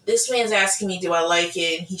know, this man's asking me, do I like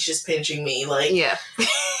it? And he's just pinching me. Like, yeah.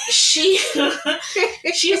 she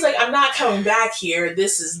was like, I'm not coming back here.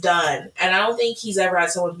 This is done. And I don't think he's ever had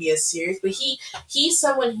someone be as serious, but he's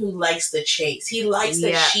someone who likes the chase. He likes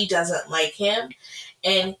that she doesn't like him.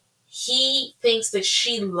 And he thinks that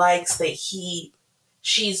she likes that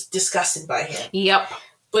she's disgusted by him. Yep.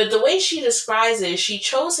 But the way she describes it, she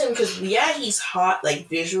chose him because, yeah, he's hot, like,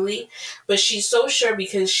 visually, but she's so sure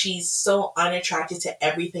because she's so unattracted to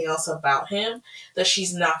everything else about him that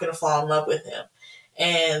she's not going to fall in love with him.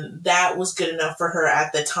 And that was good enough for her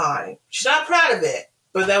at the time. She's not proud of it,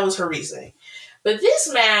 but that was her reasoning. But this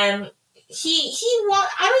man,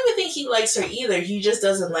 I don't even think he likes her either. He just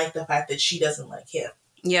doesn't like the fact that she doesn't like him.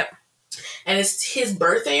 Yep. And it's his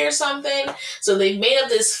birthday or something. So they made up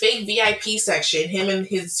this fake VIP section, him and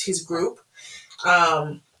his group.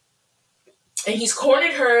 And he's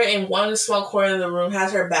cornered her in one small corner of the room,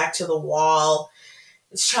 has her back to the wall.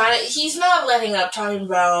 He's not letting up, talking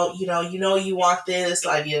about, you want this,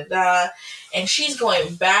 la da da. And she's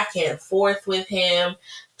going back and forth with him,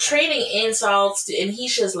 trading insults, and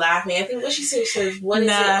he's just laughing. I think what she says, what is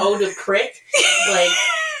it? Oh, the prick? Like,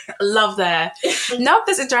 love that. No,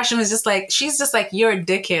 this interaction was just like, she's just like, you're a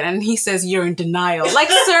dickhead, and he says you're in denial. Like,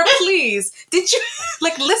 sir, please, did you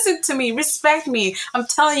listen to me, respect me? I'm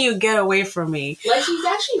telling you, get away from me. Like, he's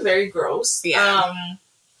actually very gross. Yeah.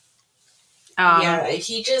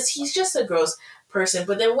 He's just a gross person.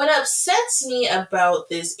 But then what upsets me about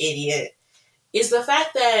this idiot is the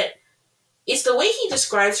fact that it's the way he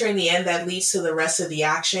describes her in the end that leads to the rest of the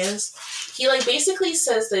actions. He basically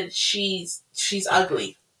says that she's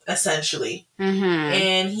ugly, essentially. Mm-hmm.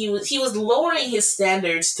 And he was lowering his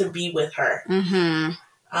standards to be with her. Mm-hmm.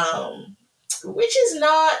 Which is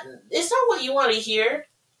not what you want to hear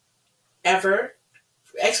ever,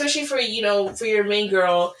 especially for your main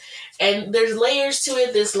girl. And there's layers to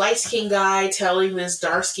it. This light-skinned guy telling this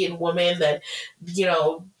dark-skinned woman that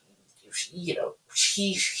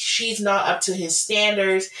she's not up to his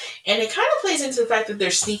standards, and it kind of plays into the fact that they're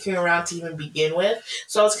sneaking around to even begin with.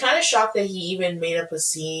 So I was kind of shocked that he even made up a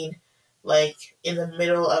scene in the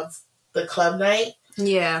middle of the club night.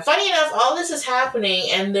 Yeah. Funny enough, all this is happening,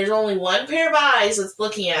 and there's only one pair of eyes that's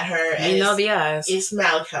looking at her. And the eyes. It's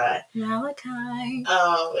Malakai. Malakai.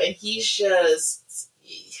 And he's just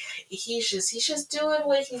doing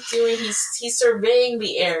what he's doing. He's surveying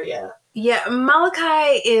the area. Yeah,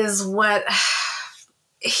 Malakai is what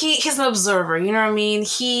he's an observer, you know what I mean?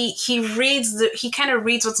 He kind of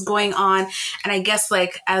reads what's going on, and I guess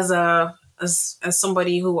as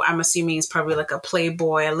somebody who I'm assuming is probably like a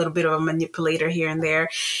playboy, a little bit of a manipulator here and there,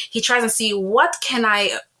 he tries to see what can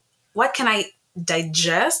I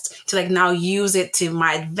digest to now use it to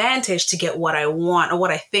my advantage to get what I want or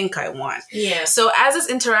what I think I want. Yeah. So as this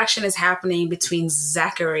interaction is happening between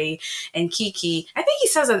Zachary and Kiki, I think he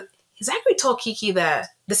says that Zachary told Kiki that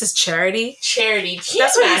this is charity. Charity.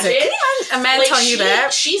 That's what he said. Can you imagine a man telling you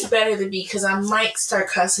that? She's better than me because I might start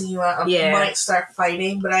cussing you out. I might start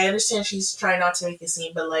fighting, but I understand she's trying not to make a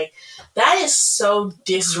scene. But that is so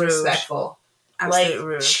disrespectful. Rude. Absolutely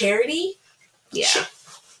rude. Charity. Yeah.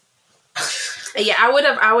 Yeah, I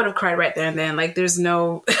would have cried right there and then. There's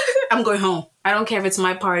no, I'm going home. I don't care if it's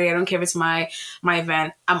my party. I don't care if it's my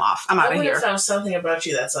event. I'm off. I'm out of here. I would have found something about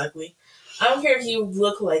you that's ugly. I don't care if you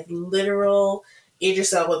look like literal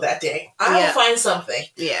Idris Elba that day. I will find something.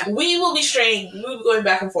 Yeah. We will be straying. We will be going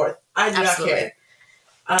back and forth. I do not care.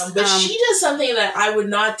 But she does something that I would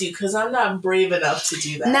not do because I'm not brave enough to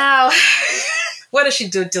do that. Now, what does she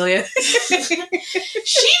do, Delia? She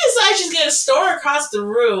decides she's going to storm across the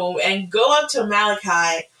room and go up to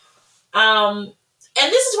Malakai. And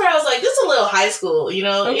this is where I was like, this is a little high school, Okay.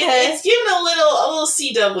 It's giving a little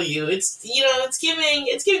CW.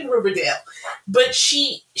 It's giving Riverdale. But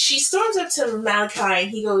she storms up to Malakai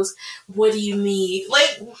and he goes, what do you need?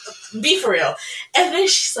 Be for real. And then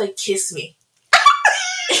she's like, kiss me.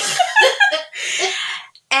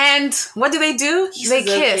 And what do? They kiss.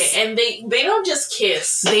 Okay. And they don't just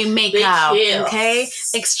kiss. They make out, kiss. Okay?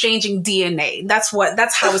 Exchanging DNA. That's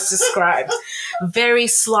how it's described. Very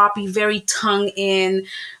sloppy, very tongue in,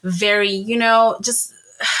 very, just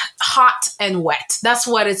hot and wet. That's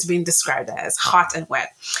what it's being described as, hot and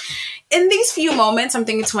wet. In these few moments, I'm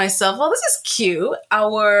thinking to myself, well, this is cute.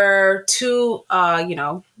 Our two, our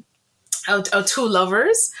two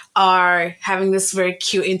lovers are having this very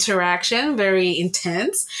cute interaction, very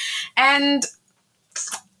intense. And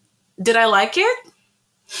did I like it?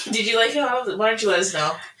 Did you like it? Why don't you let us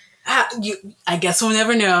know? I guess we'll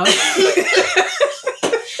never know.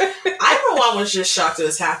 I, for one, was just shocked it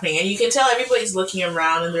was happening. And you can tell everybody's looking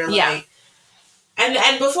around and they're like...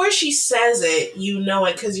 And before she says it, you know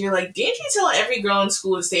it, because you're like, didn't you tell every girl in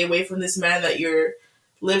school to stay away from this man that you're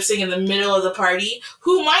lip-syncing in the middle of the party?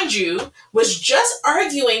 Who, mind you, was just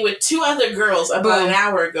arguing with 2 other girls about an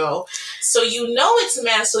hour ago. So you know it's a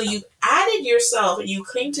man, so you added yourself, and you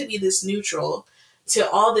claim to be this neutral to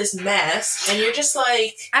all this mess, and you're just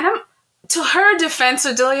like... And to her defense,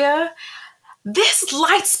 Adelia... This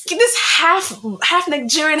half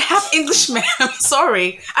Nigerian, half Englishman, I'm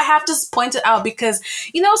sorry, I have to point it out because,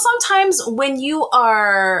 sometimes when you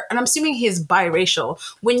are, and I'm assuming he's biracial,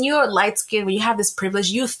 when you're light-skinned, when you have this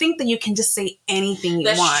privilege, you think that you can just say anything you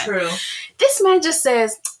want. That's true. This man just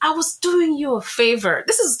says, I was doing you a favor.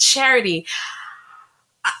 This is charity.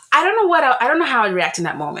 I don't know how I'd react in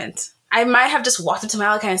that moment. I might have just walked up to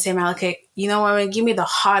Malakai and say, Malakai, you know what, give me the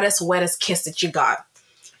hottest, wettest kiss that you got.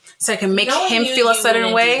 So I can make him feel a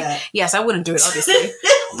certain way. Yes, I wouldn't do it, obviously.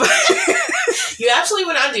 But you absolutely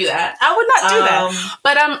would not do that. I would not do that.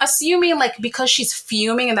 But I'm assuming, because she's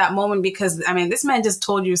fuming in that moment because, this man just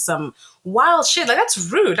told you some wild shit.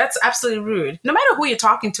 That's rude. That's absolutely rude. No matter who you're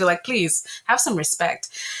talking to, please have some respect.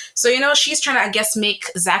 So, she's trying to, I guess,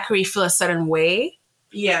 make Zachary feel a certain way.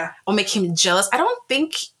 Yeah. Or make him jealous. I don't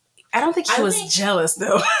think he was jealous,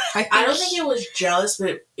 though. I don't think he was jealous,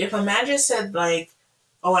 but if a man just said,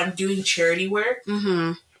 oh, I'm doing charity work,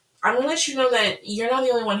 I'm going to let you know that you're not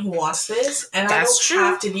the only one who wants this, and I don't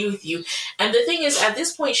have to be with you. And the thing is, at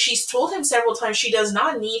this point, she's told him several times she does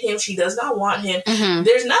not need him, she does not want him.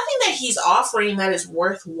 There's nothing that he's offering that is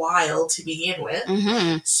worthwhile to begin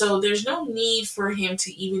with. So there's no need for him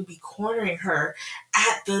to even be cornering her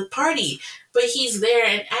at the party. But he's there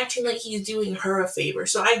and acting like he's doing her a favor.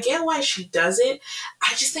 So I get why she does it.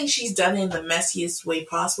 I just think she's done it in the messiest way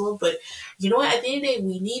possible. But you know what? At the end of the day,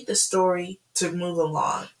 we need the story to move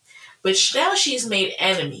along. But now she's made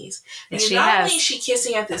enemies. And not only is she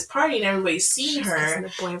kissing at this party and everybody's seen her,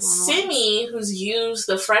 Simi, who's used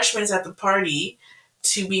the freshmen at the party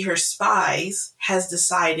to be her spies, has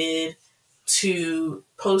decided to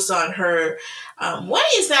post on her, what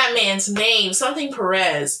is that man's name? Something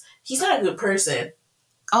Perez. He's not a good person.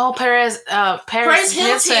 Oh, Perez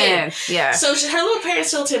Hilton. Yeah. So her little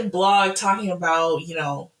Paris Hilton blog talking about,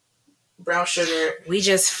 brown sugar. We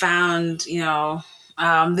just found,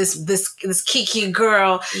 this Kiki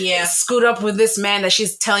girl screwed up with this man that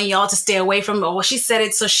she's telling y'all to stay away from. Well, she said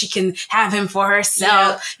it so she can have him for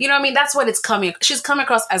herself. Yeah. That's what it's coming. She's coming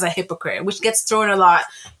across as a hypocrite, which gets thrown a lot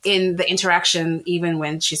in the interaction, even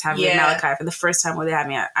when she's having with Malakai for the first time where they're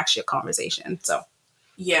having actually a conversation. So.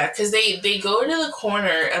 Yeah, because they go to the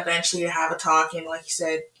corner eventually to have a talk, and like you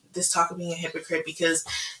said, this talk of being a hypocrite, because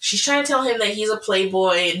she's trying to tell him that he's a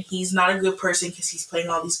playboy and he's not a good person because he's playing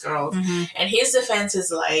all these girls. And his defense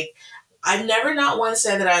is I've never not once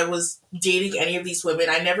said that I was dating any of these women.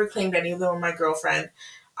 I never claimed any of them were my girlfriend.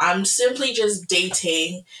 I'm simply just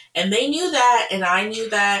dating, and they knew that, and I knew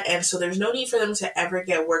that, and so there's no need for them to ever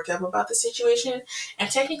get worked up about the situation. And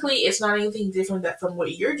technically, it's not anything different from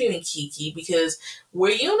what you're doing, Kiki, because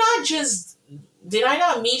did I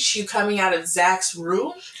not meet you coming out of Zach's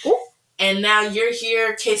room? Ooh. And now you're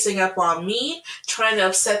here kissing up on me, trying to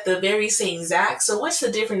upset the very same Zach. So what's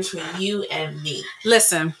the difference between you and me?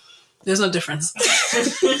 Listen, there's no difference.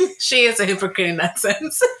 She is a hypocrite in that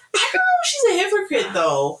sense. I don't know if she's a hypocrite,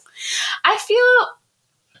 though. I feel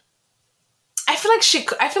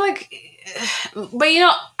like, but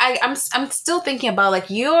I'm still thinking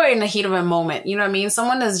about you're in the heat of a moment. You know what I mean?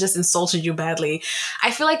 Someone has just insulted you badly.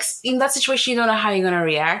 I feel like in that situation, you don't know how you're gonna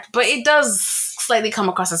react, but it does slightly come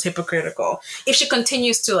across as hypocritical if she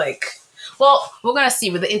continues to well, we're gonna see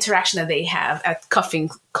with the interaction that they have at Cuffing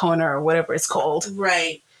Corner or whatever it's called.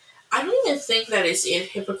 Right. I don't even think that it's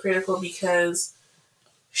hypocritical because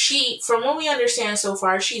from what we understand so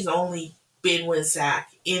far, she's only been with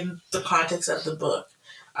Zach in the context of the book.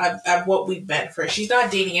 Of what we've met for. She's not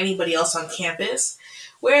dating anybody else on campus.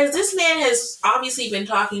 Whereas this man has obviously been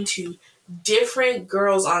talking to different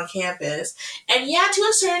girls on campus. And yeah, to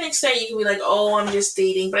a certain extent, you can be like, oh, I'm just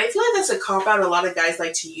dating. But I feel like that's a cop-out a lot of guys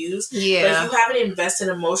like to use. Yeah. But if you haven't invested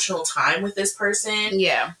emotional time with this person,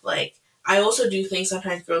 I also do think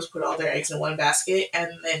sometimes girls put all their eggs in one basket and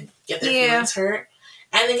then get their feelings hurt.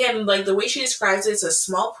 And again, the way she describes it, it's a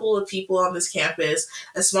small pool of people on this campus,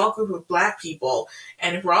 a small group of black people,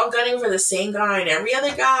 and if we're all gunning for the same guy, and every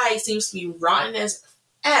other guy seems to be rotten as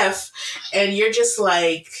F, and you're just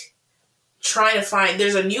trying to find,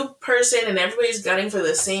 there's a new person and everybody's gunning for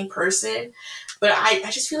the same person. But I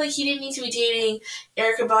just feel like he didn't need to be dating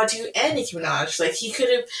Erykah Badu and Nicki Minaj. Like, he could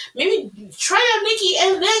have maybe tried out Nicki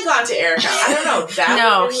and then gone to Erykah. I don't know.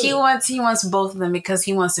 No, he wants both of them because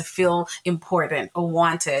he wants to feel important or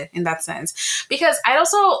wanted in that sense. Because I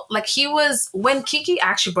also, like, when Kiki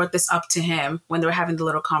actually brought this up to him, when they were having the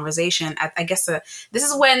little conversation, I guess this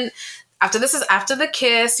is when, after the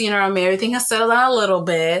kiss, everything has settled down a little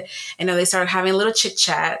bit. They started having a little chit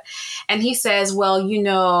chat. And he says, well,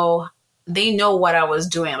 they know what I was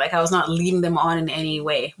doing. Like, I was not leading them on in any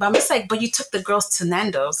way. But I'm just like, but you took the girls to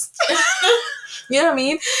Nando's. You know what I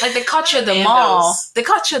mean? Like, they caught you at the mall. They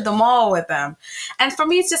caught you at the mall with them. And for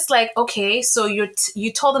me, it's just like, okay, so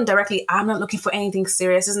you told them directly, I'm not looking for anything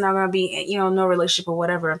serious. It's not going to be, no relationship or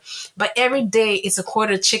whatever. But every day it's a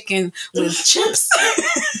quarter chicken with chips.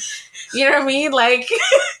 You know what I mean? Like,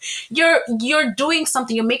 you're doing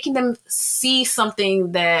something. You're making them see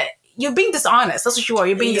something that you're being dishonest. That's what you are.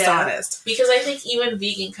 You're being dishonest. Because I think even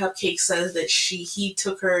Vegan Cupcake says that he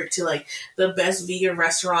took her to like the best vegan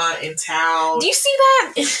restaurant in town. Do you see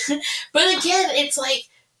that? But again, it's like,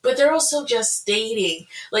 but they're also just dating.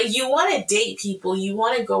 Like, you want to date people. You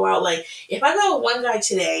want to go out. Like, if I go with one guy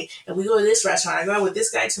today and we go to this restaurant, I go out with this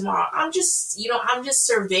guy tomorrow, I'm just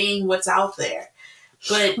surveying what's out there.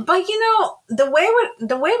 But the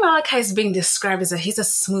way Malakai is being described is that he's a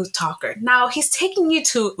smooth talker. Now, he's taking you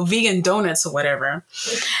to vegan donuts or whatever,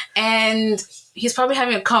 and he's probably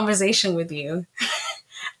having a conversation with you.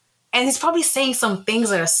 And he's probably saying some things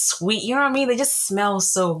that are sweet. You know what I mean? They just smell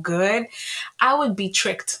so good. I would be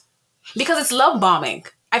tricked because it's love bombing.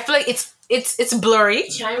 I feel like it's blurry.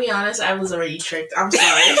 Can I be honest? I was already tricked. I'm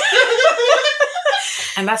sorry.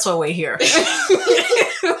 And that's why we're here.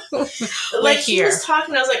 Like, he was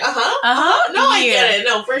talking, I was like, no, I get it.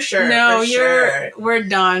 No, for sure. No, we're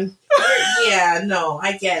done. Yeah, no,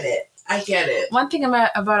 I get it. One thing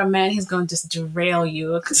about a man, he's going to just derail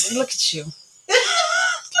you. Look at you.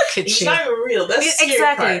 He's not even real. That's the scary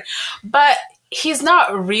exactly part. But he's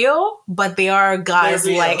not real, but they are guys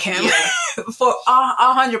like him. Yeah. For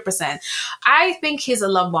 100%. I think he's a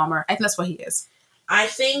love bomber. I think that's what he is. I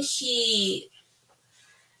think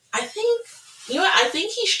you know what? I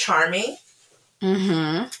think he's charming.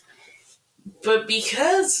 Mm-hmm. But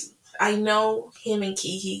because I know him and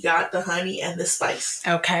Kiki got the honey and the spice.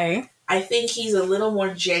 Okay. I think he's a little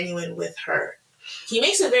more genuine with her. He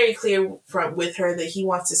makes it very clear with her that he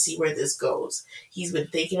wants to see where this goes. He's been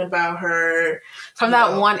thinking about her. From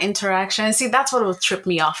that one interaction. See, that's what will trip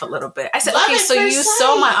me off a little bit. I said, okay, so you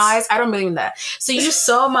saw my eyes. I don't believe in that. So you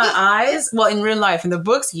saw my eyes? Well, in real life, in the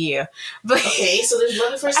books, yeah. But okay, so there's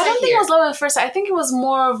love at first sight. I don't think it was love at first sight. I think it was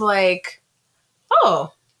more of like,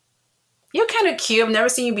 oh, you're kind of cute. I've never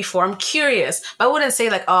seen you before. I'm curious. But I wouldn't say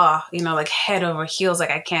like, oh, like head over heels,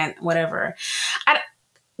 like I can't, whatever.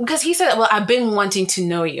 Because he said, well, I've been wanting to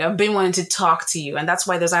know you. I've been wanting to talk to you. And that's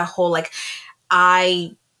why there's that whole like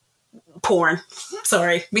eye porn,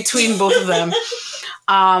 between both of them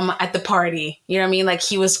at the party. You know what I mean? Like I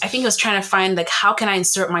think he was trying to find like, how can I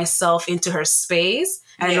insert myself into her space?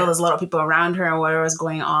 And I know there's a lot of people around her and whatever is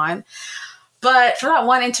going on. But for that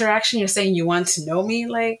one interaction, you're saying you want to know me,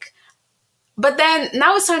 like... But then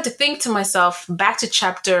now it's time to think to myself, back to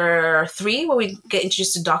chapter 3, where we get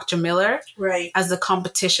introduced to Dr. Miller as the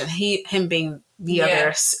competition, him being the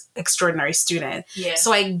other extraordinary student. Yeah.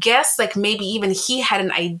 So I guess like maybe even he had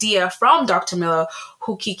an idea from Dr. Miller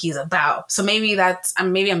who Kiki's about. So maybe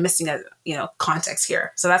I'm missing a context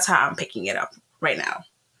here. So that's how I'm picking it up right now.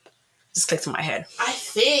 Just clicked in my head. I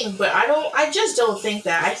think, but I just don't think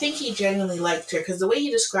that. I think he genuinely liked her because the way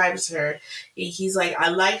he describes her, he's like, I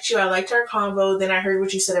liked you, I liked our convo, then I heard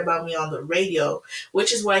what you said about me on the radio,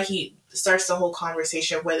 which is why he starts the whole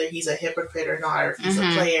conversation of whether he's a hypocrite or not, or if he's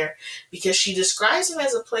a player, because she describes him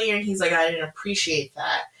as a player and he's like, I didn't appreciate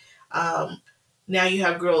that. Now you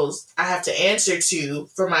have girls I have to answer to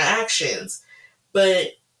for my actions. But,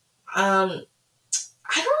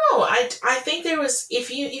 I don't know. I think there was,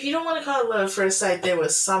 if you don't want to call it love at first sight, there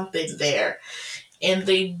was something there. And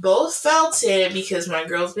they both felt it because my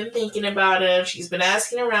girl's been thinking about him. She's been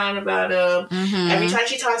asking around about him. Mm-hmm. Every time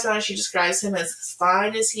she talks about him, she describes him as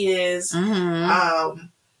fine as he is. Mm-hmm.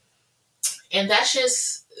 And that's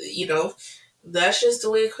just, that's just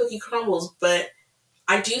the way a cookie crumbles. But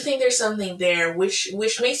I do think there's something there, which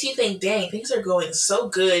makes you think, dang, things are going so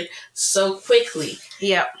good so quickly.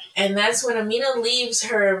 Yep. And that's when Amina leaves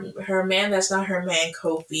her man that's not her man,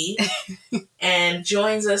 Kofi, and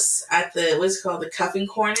joins us at the, what's it called, the cuffing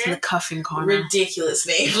corner? The cuffing corner. Ridiculous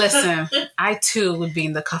name. Listen, I too would be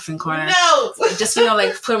in the cuffing corner. No! Just,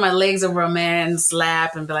 like put my legs over a man's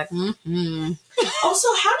lap and be like, mm-hmm. Also,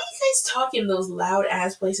 how do you guys talk in those loud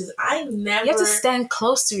ass places? You have to stand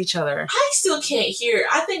close to each other. I still can't hear.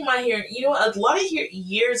 I think my hearing, a lot of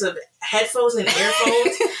years of headphones and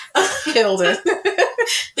earphones killed it.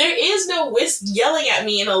 There is no yelling at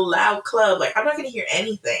me in a loud club. Like, I'm not going to hear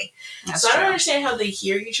anything. That's so true. I don't understand how they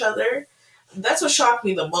hear each other. That's what shocked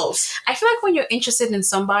me the most. I feel like when you're interested in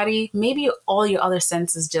somebody, maybe all your other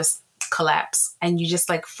senses just collapse and you just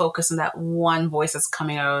like focus on that one voice that's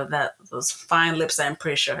coming out of those fine lips that I'm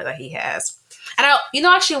pretty sure that he has. And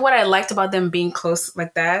actually what I liked about them being close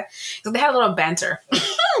like that is they had a little banter.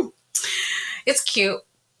 It's cute.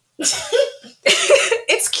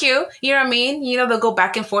 It's cute. You know what I mean? They'll go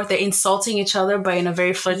back and forth. They're insulting each other, but in a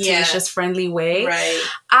very flirtatious, friendly way. Right.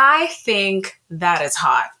 I think that is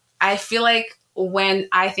hot. I feel like when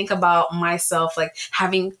I think about myself, like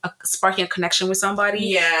sparking a connection with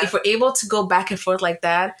somebody, if we're able to go back and forth like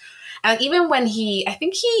that, and even when I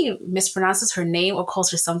think he mispronounces her name or calls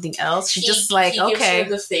her something else, she's just like, he okay, gives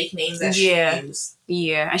her the fake names that she used.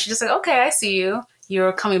 Yeah, and she's just like, okay, I see you.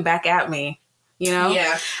 You're coming back at me.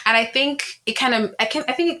 Yeah. And I think it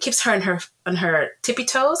it keeps her on her tippy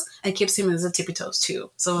toes and keeps him on his tippy toes too.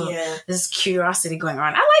 So there's curiosity going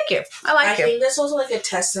on. I like it. I think that's also like a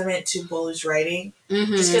testament to Bolu's writing.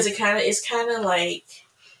 Mm-hmm. Just because it's kind of like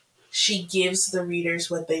she gives the readers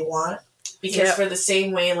what they want. Because for the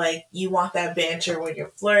same way, like, you want that banter when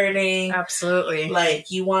you're flirting. Absolutely. Like,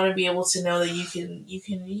 you want to be able to know that you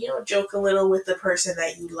can joke a little with the person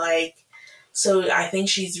that you like. So I think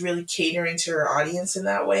she's really catering to her audience in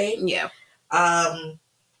that way. Yeah.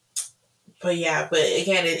 But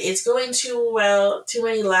again, it's going too well. Too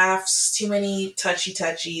many laughs, too many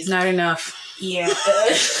touchies. Not enough. Yeah.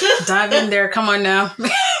 Dive in there. Come on now.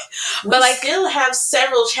 But we still have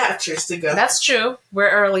several chapters to go. That's true. We're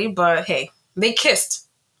early, but hey, they kissed.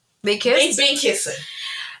 They've been kissing.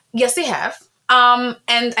 Yes, they have. And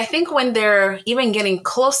I think when they're even getting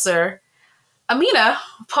closer, Amina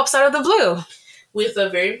pops out of the blue with a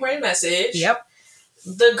very important message. Yep.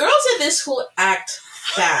 The girls at this school act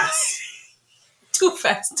fast. Too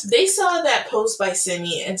fast. They saw that post by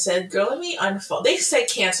Simi and said, girl, let me unfollow. They said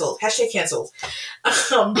canceled. Hashtag canceled.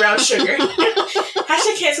 Brown sugar.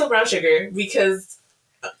 Hashtag cancel brown sugar because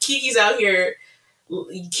Kiki's out here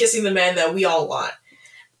kissing the man that we all want.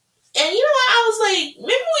 And you know what? I was like,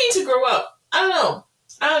 maybe we need to grow up. I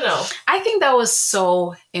don't know. I think that was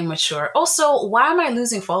so immature. Also, why am I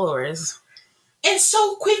losing followers? And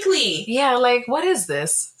so quickly. Yeah, like, what is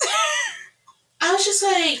this? I was just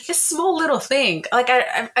like... This small little thing. Like,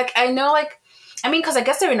 I know, like... I mean, because I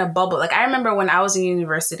guess they're in a bubble. Like, I remember when I was in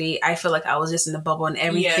university, I feel like I was just in the bubble and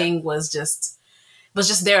everything was just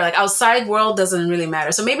there. Like, outside world doesn't really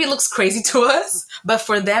matter. So maybe it looks crazy to us, but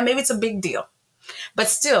for them, maybe it's a big deal. But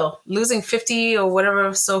still, losing 50 or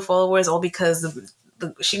whatever followers all because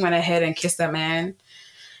she went ahead and kissed that man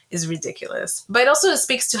is ridiculous. But it also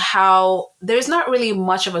speaks to how there's not really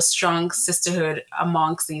much of a strong sisterhood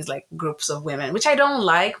amongst these like groups of women, which I don't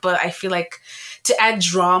like, but I feel like to add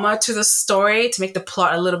drama to the story, to make the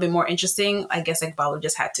plot a little bit more interesting, I guess like Balu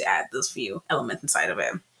just had to add those few elements inside of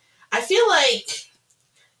it. I feel like,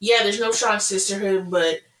 there's no strong sisterhood,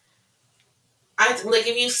 but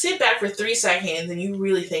if you sit back for 3 seconds and you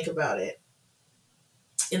really think about it,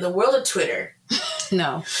 in the world of Twitter,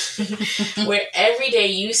 no, where every day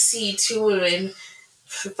you see 2 women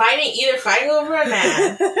fighting over a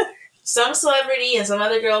man, some celebrity and some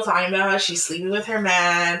other girl talking about how she's sleeping with her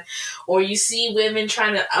man, or you see women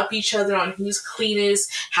trying to up each other on who's cleanest,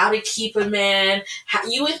 how to keep a man.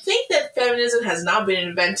 You would think that feminism has not been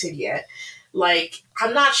invented yet. Like,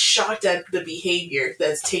 I'm not shocked at the behavior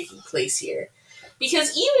that's taking place here.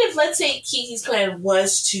 Because even if, let's say, Kiki's plan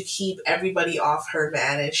was to keep everybody off her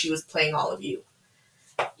man and she was playing all of you,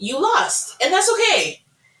 you lost. And that's okay.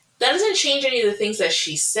 That doesn't change any of the things that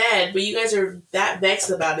she said, but you guys are that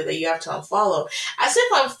vexed about it that you have to unfollow. As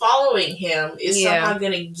if unfollowing him is somehow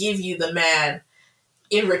going to give you the man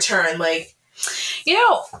in return. Like,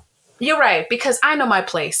 you're right, because I know my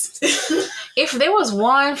place. If there was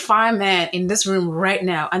one fine man in this room right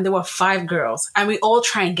now and there were 5 girls and we all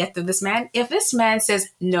try and get to this man, if this man says,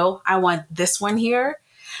 no, I want this one here,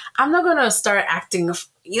 I'm not going to start acting.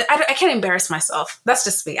 I can't embarrass myself. That's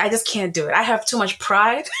just me. I just can't do it. I have too much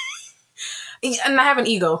pride and I have an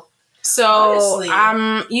ego. So,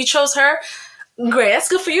 Honestly. you chose her. Great, that's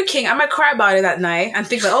good for you, King. I might cry about it that night and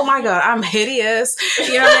think like, oh my god, I'm hideous.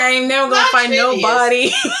 You know what I mean? I'm never gonna find hideous.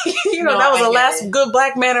 nobody. No, that was I the get last it. good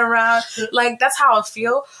black man around. Like, that's how I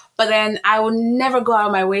feel. But then I would never go out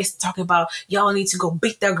of my way to talk about, y'all need to go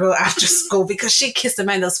beat that girl after school because she kissed a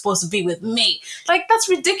man that's supposed to be with me. Like, that's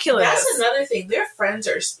ridiculous. That's another thing. Their friends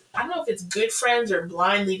are, I don't know if it's good friends or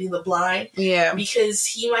blind leading the blind. Yeah. Because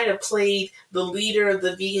he might have played the leader of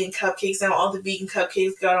the vegan cupcakes. Now all the vegan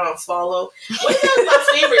cupcakes got on follow. What the hell is my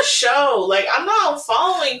favorite show? Like, I'm not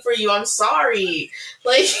following for you. I'm sorry.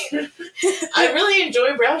 Like, I really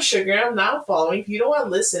enjoy Brown Sugar. I'm not following. If you don't want to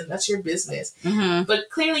listen, that's your business. Mm-hmm. But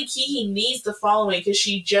clearly Kiki needs the following because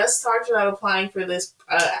she just talked about applying for this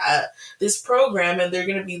this program, and they're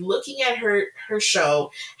going to be looking at her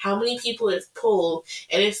show, how many people have pulled,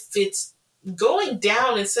 and if it's going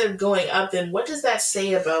down instead of going up, then what does that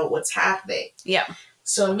say about what's happening? Yeah.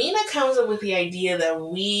 So Mina comes up with the idea that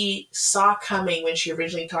we saw coming when she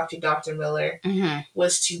originally talked to Dr. Miller,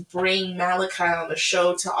 was to bring Malakai on the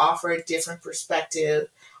show to offer a different perspective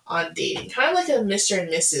on dating. Kind of like a Mr. and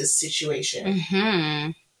Mrs. situation.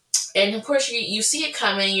 Mm-hmm. And of course, you see it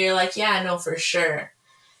coming, you're like, yeah, I know for sure.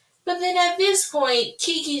 But then at this point,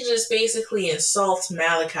 Kiki just basically insults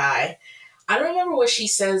Malakai. I don't remember what she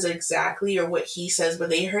says exactly or what he says, but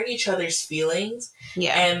they hurt each other's feelings.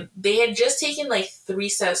 Yeah. And they had just taken like 3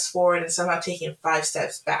 steps forward and somehow taken 5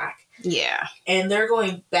 steps back. Yeah. And they're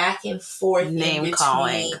going back and forth. Name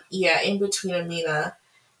calling. Yeah, in between Amina.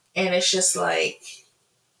 And it's just like,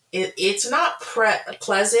 it's not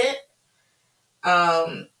pleasant.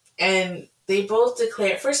 And they both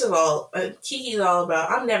declare, first of all, Kiki's all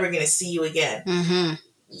about, I'm never going to see you again. Mm-hmm.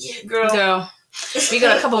 Yeah, girl. We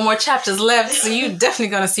got a couple more chapters left, so you definitely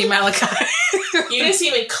going to see Malakai. You're going to see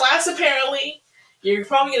him in class, apparently. You're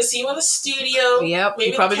probably going to see him in the studio. Yep.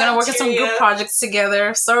 You're probably going to work on some group projects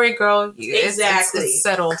together. Sorry, girl. Exactly. It's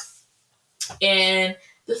settled. And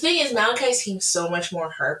the thing is, Malakai seems so much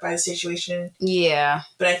more hurt by the situation. Yeah.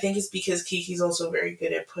 But I think it's because Kiki's also very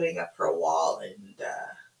good at putting up her wall and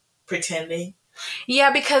pretending.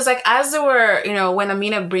 Yeah, because like as they were, when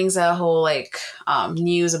Amina brings that whole like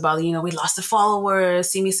news about, we lost the followers,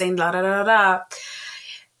 see me saying da da da da,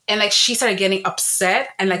 and like she started getting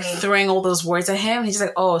upset and like throwing all those words at him. He's just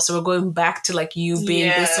like, oh, so we're going back to like you being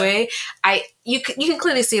this way. You can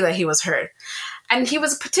clearly see that he was hurt. And he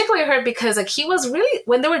was particularly hurt because like he was really,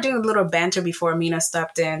 when they were doing a little banter before Amina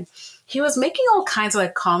stepped in, he was making all kinds of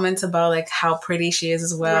like comments about like how pretty she is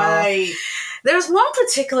as well. Right. There's one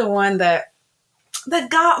particular one that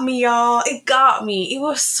got me, y'all. It got me. It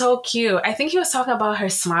was so cute. I think he was talking about her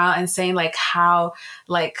smile and saying like how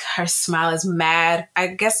like her smile is mad. I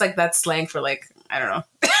guess like that's slang for like, I don't know.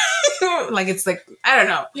 Like it's like, I don't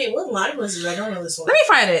know. Wait, what line was it? I don't know this one. Let me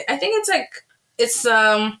find it. I think it's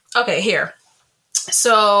okay, here.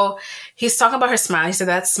 So he's talking about her smile. He said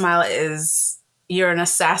that smile is, you're an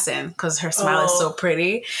assassin because her smile is so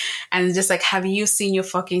pretty. And just like, have you seen your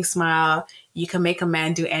fucking smile? You can make a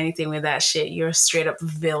man do anything with that shit. You're a straight up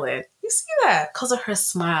villain. You see that? Because of her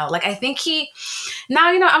smile. Like, I think now,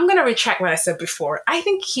 I'm going to retract what I said before. I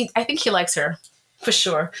think he likes her. For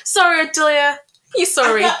sure. Sorry, Ardelia. He's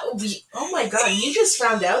sorry. Oh my god, you just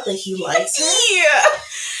found out that he likes her? Yeah.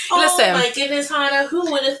 Oh Listen, my goodness, Hannah.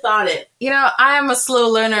 Who would have thought it? I am a slow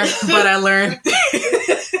learner, but I learn.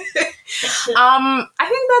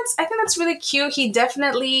 I think that's really cute. He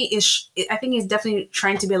definitely is. I think he's definitely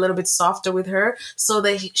trying to be a little bit softer with her so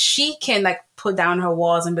that she can like put down her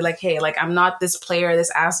walls and be like, hey, like I'm not this player,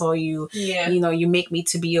 this asshole you make me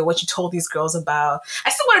to be, or what you told these girls about. I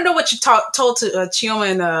still want to know what you told to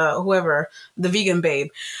Chioma and whoever, the vegan babe.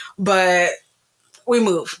 But we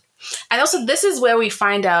move. And also this is where we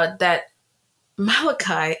find out that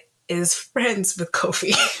Malakai is friends with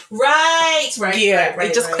Kofi. Right. Yeah,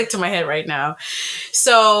 it just clicked in my head right now.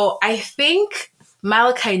 So I think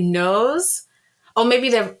Malakai knows, or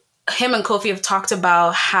maybe him and Kofi have talked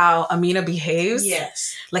about how Amina behaves.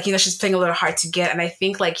 Yes. Like, she's playing a little hard to get. And I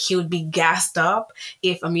think like he would be gassed up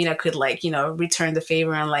if Amina could like, return the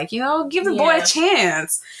favor and like, give the boy a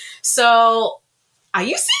chance. So are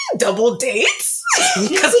you seeing double dates?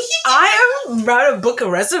 Because I am about to book a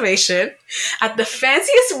reservation at the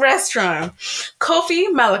fanciest restaurant. Kofi,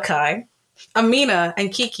 Malakai, Amina,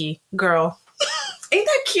 and Kiki. Girl. Ain't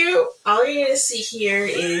that cute? All you're going to see here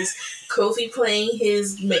is Kofi playing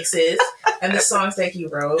his mixes and the songs that he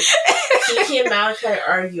wrote. Kiki and Malakai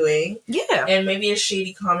arguing. Yeah. And maybe a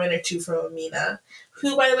shady comment or two from Amina.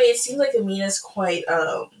 Who, by the way, it seems like Amina's quite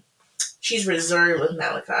she's reserved with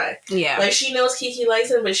Malakai. Yeah. Like, she knows Kiki likes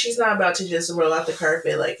him, but she's not about to just roll out the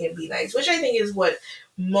carpet, like, and be nice, which I think is what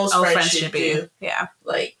most friends should do. Yeah.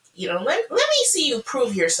 Like, you know, let me see you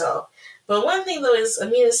prove yourself. But one thing, though, is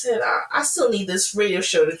Amina said, I still need this radio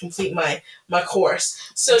show to complete my course.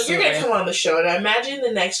 So Absolutely. You're going to come on the show, and I imagine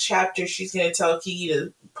the next chapter she's going to tell Kiki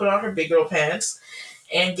to put on her big girl pants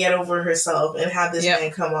and get over herself and have this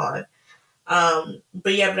man come on.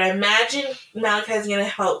 But I imagine Malakai's going to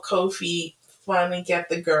help Kofi finally get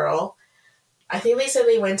the girl. I think they said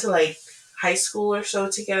they went to, like, high school or so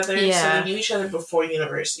together. Yeah. So they knew each other before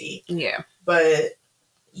university. Yeah. But,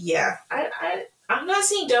 yeah, I'm not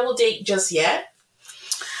seeing double date just yet.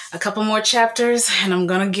 A couple more chapters, and I'm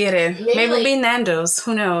gonna get it. Maybe it'll be Nando's.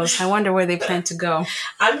 Who knows? I wonder where they plan to go.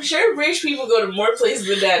 I'm sure rich people go to more places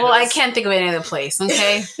than Nando's. Well, I can't think of any other place,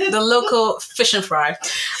 okay? The local fish and fry.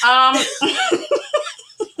 I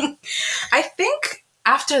think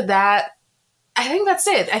after that, I think that's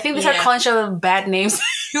it. I think we started calling each other bad names.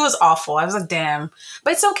 It was awful. I was like, damn.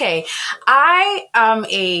 But it's okay. I am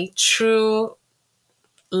a true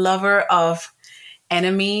lover of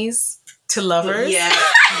enemies to lovers. Yeah.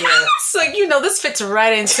 So, this fits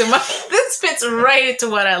right into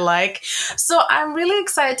what I like. So I'm really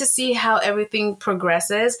excited to see how everything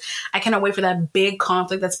progresses. I cannot wait for that big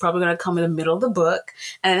conflict that's probably going to come in the middle of the book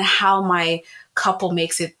and how my couple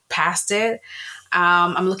makes it past it.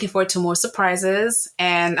 I'm looking forward to more surprises,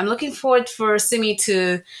 and I'm looking forward for Simi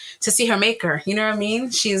to see her maker. You know what I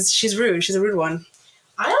mean? She's rude. She's a rude one.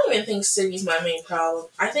 I don't even think Simi's my main problem.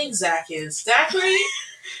 I think Zach is. Zachary,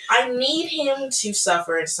 I need him to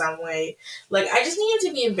suffer in some way. Like, I just need him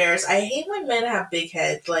to be embarrassed. I hate when men have big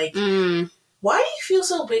heads. Like, why do you feel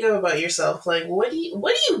so big about yourself? Like, what do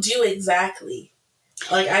you do exactly?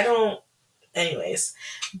 Like, I don't. Anyways,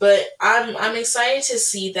 but I'm excited to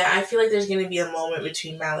see that. I feel like there's going to be a moment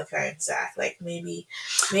between Malakai and Zach. Like, maybe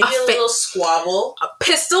a little squabble.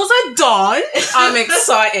 Pistols at dawn. I'm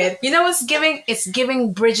excited. You know what's giving? It's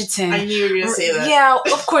giving Bridgerton. I knew you were going to say that. Yeah,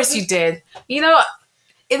 of course you did.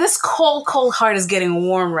 This cold heart is getting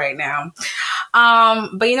warm right now.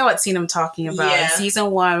 But you know what scene I'm talking about? Yeah. Season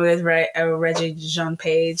 1 with Reggie Jean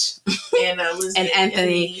Page and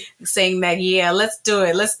Anthony saying that, let's do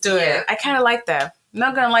it. it. I kind of like that. I'm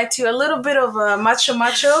not going to lie to you. A little bit of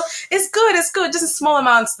macho. It's good. Just in small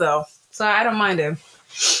amounts, though. So I don't mind it.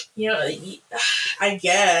 I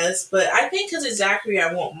guess. But I think because it's Zachary,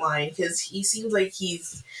 I won't mind. Because he seems like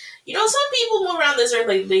he's... some people move around this earth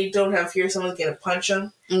like they don't have fear someone's going to punch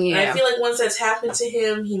them. Yeah. And I feel like once that's happened to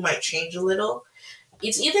him, he might change a little.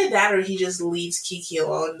 It's either that or he just leaves Kiki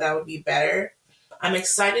alone. That would be better. I'm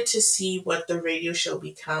excited to see what the radio show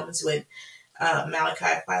becomes when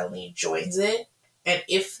Malakai finally joins it. And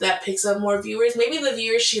if that picks up more viewers, maybe the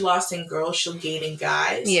viewers she lost in girls, she'll gain in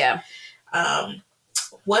guys. Yeah.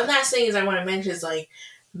 One last thing is I want to mention is, like,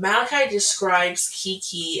 Malakai describes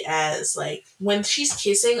Kiki as, like, when she's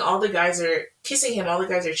kissing, all the guys are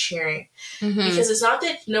cheering. Mm-hmm. Because it's not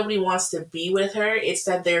that nobody wants to be with her, it's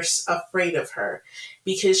that they're afraid of her.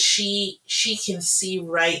 Because she can see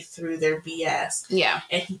right through their BS. Yeah.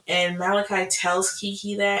 And Malakai tells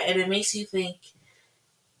Kiki that, and it makes you think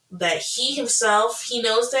that he himself, he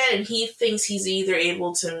knows that, and he thinks he's either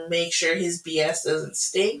able to make sure his BS doesn't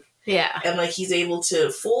stink. Yeah. And, like, he's able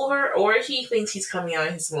to fool her, or he thinks he's coming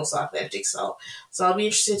out his most authentic self. So I'll be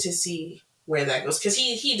interested to see where that goes. Because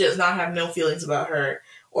he does not have no feelings about her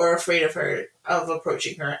or afraid of her, of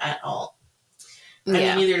approaching her at all. I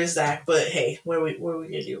mean, neither does Zach, but hey, what are we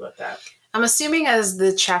going to do about that? I'm assuming as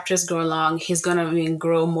the chapters go along, he's going to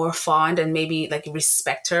grow more fond and maybe, like,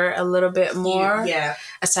 respect her a little bit more. Yeah.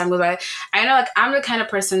 As time goes by. I know, like, I'm the kind of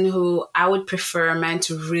person who I would prefer a man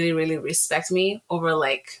to really, really respect me over,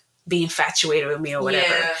 like, be infatuated with me or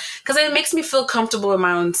whatever. Because it makes me feel comfortable in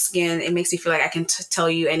my own skin. It makes me feel like I can tell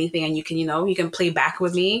you anything and you can, you can play back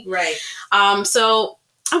with me. Right. So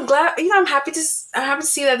I'm glad, I'm happy to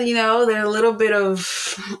see that, they're a little bit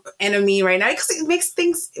of enemy right now because it makes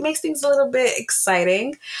things a little bit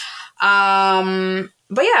exciting.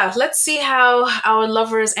 But yeah, let's see how our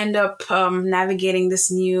lovers end up navigating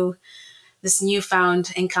this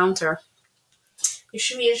newfound encounter. It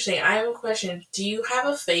should be interesting. I have a question. Do you have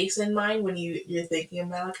a face in mind when you're thinking of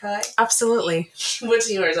Malakai? Absolutely. What's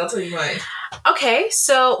yours? I'll tell you mine. Okay,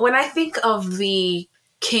 so when I think of the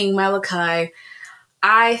King Malakai,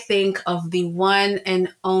 I think of the one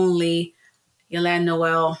and only Yolande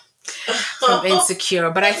Noel from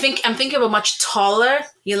Insecure. But I'm thinking of a much taller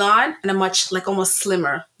Yolande and a much, like, almost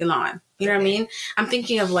slimmer Yolande. You know what I mean? I'm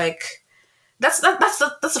thinking of, like... That's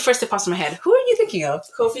the first that pops in my head. Who are you thinking of?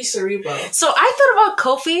 Kofi Cerebo. So I thought about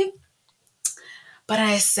Kofi, but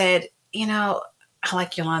I said, you know, I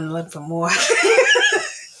like Yolanda a little bit more.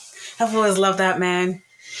 I've always loved that man.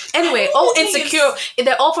 Anyway, Insecure.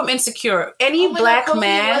 They're all from Insecure. Any black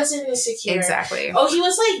man. He wasn't Insecure. Exactly. Oh, he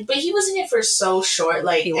was like, but he was in it for so short.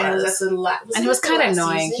 Like, he was. And it was at the and he was kind of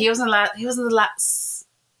annoying. Season? He was in the last.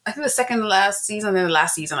 I think the second to last season, then the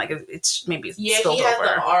last season, like it's maybe spilled he had over.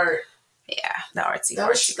 the art. Yeah, the artsy. That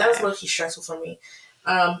was low-key stressful for me.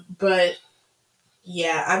 But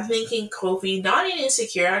yeah, I'm thinking Kofi, not in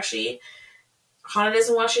Insecure actually. Hana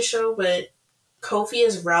doesn't watch the show, but Kofi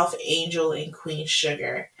as Ralph Angel in Queen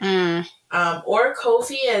Sugar. Or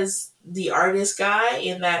Kofi as the artist guy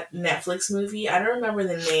in that Netflix movie. I don't remember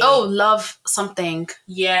the name. Oh, Love something.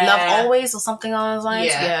 Yeah. Love Always or something on those lines.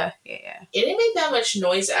 Yeah. It didn't make that much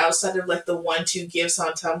noise outside of like the 1-2 gifs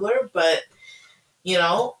on Tumblr, but you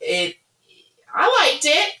know, I liked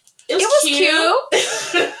it. It was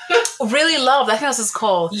cute. Really loved. I think that's what it's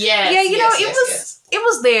called. Yes. Yeah, it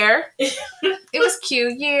was there. It was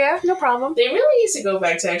cute. Yeah, no problem. They really used to go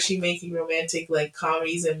back to actually making romantic like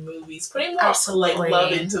comedies and movies, putting more like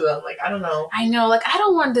love into them. Like I don't know. I know. Like I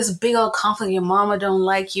don't want this big old conflict. Your mama don't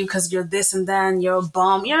like you because you're this and that. And you're a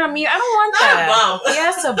bum. You know what I mean? I don't want that. Not a bum.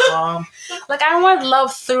 Yeah, it's a bum. Like I want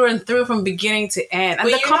love through and through from beginning to end. And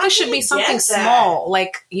the conflict should be something small.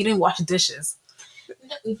 Like you didn't wash dishes.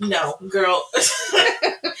 No, girl.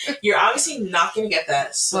 You're obviously not going to get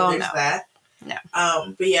that. So there's that. No.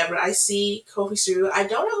 But I see Kofi Suru. I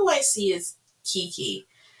don't know who I see as Kiki.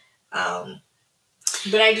 But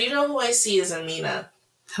I do know who I see as Amina.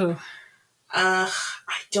 Who? I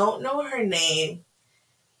don't know her name,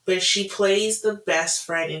 but she plays the best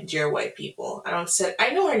friend in Dear White People. I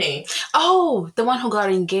know her name. Oh, the one who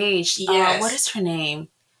got engaged. Yes. What is her name?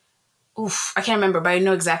 Oof, I can't remember, but I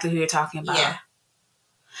know exactly who you're talking about. Yeah.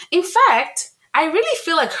 In fact, I really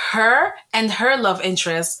feel like her and her love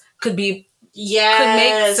interest could make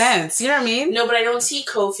sense. You know what I mean? No, but I don't see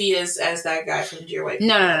Kofi as that guy from Dear White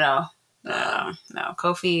People. No.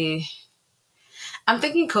 Kofi. I'm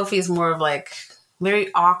thinking Kofi is more of like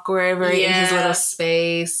very awkward, very in his little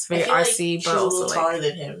space, very artsy, like but also a little taller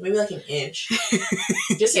than him, maybe like an inch,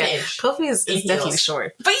 just an inch. Kofi is definitely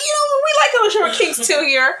short, but we like our short kings too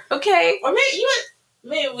here. Okay, or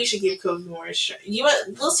maybe we should give Kofi more shot.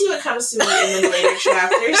 We'll see what comes to me in the later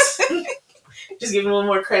chapters. Just give him a little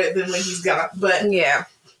more credit than what he's got. But yeah.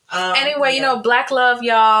 Anyway, Black love,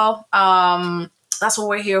 y'all. That's what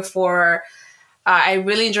we're here for. I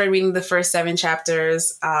really enjoyed reading the first 7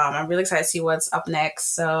 chapters. I'm really excited to see what's up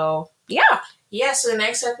next. So yeah. Yeah. So the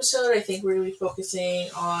next episode, I think we're going to be focusing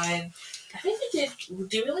on. I think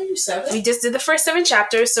did we only do 7? We just did the first 7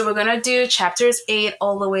 chapters, so we're going to do chapters 8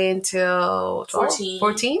 all the way until 14.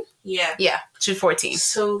 14? Yeah. Yeah, to 14.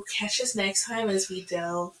 So catch us next time as we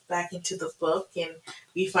delve back into the book and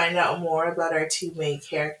we find out more about our 2 main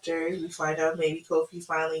characters. We find out maybe Kofi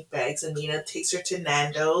finally begs Amina, takes her to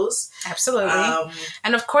Nando's. Absolutely.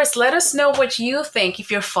 And of course, let us know what you think.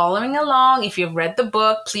 If you're following along, if you've read the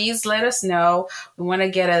book, please let us know. We want to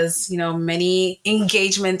get as, many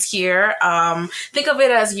engagements here. Think of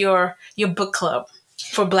it as your book club.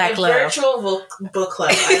 For Black love. Virtual book club.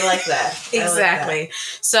 I like that. Exactly. Like that.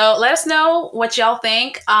 So let us know what y'all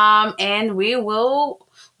think. And we will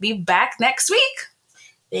be back next week.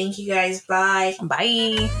 Thank you guys. Bye.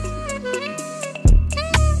 Bye.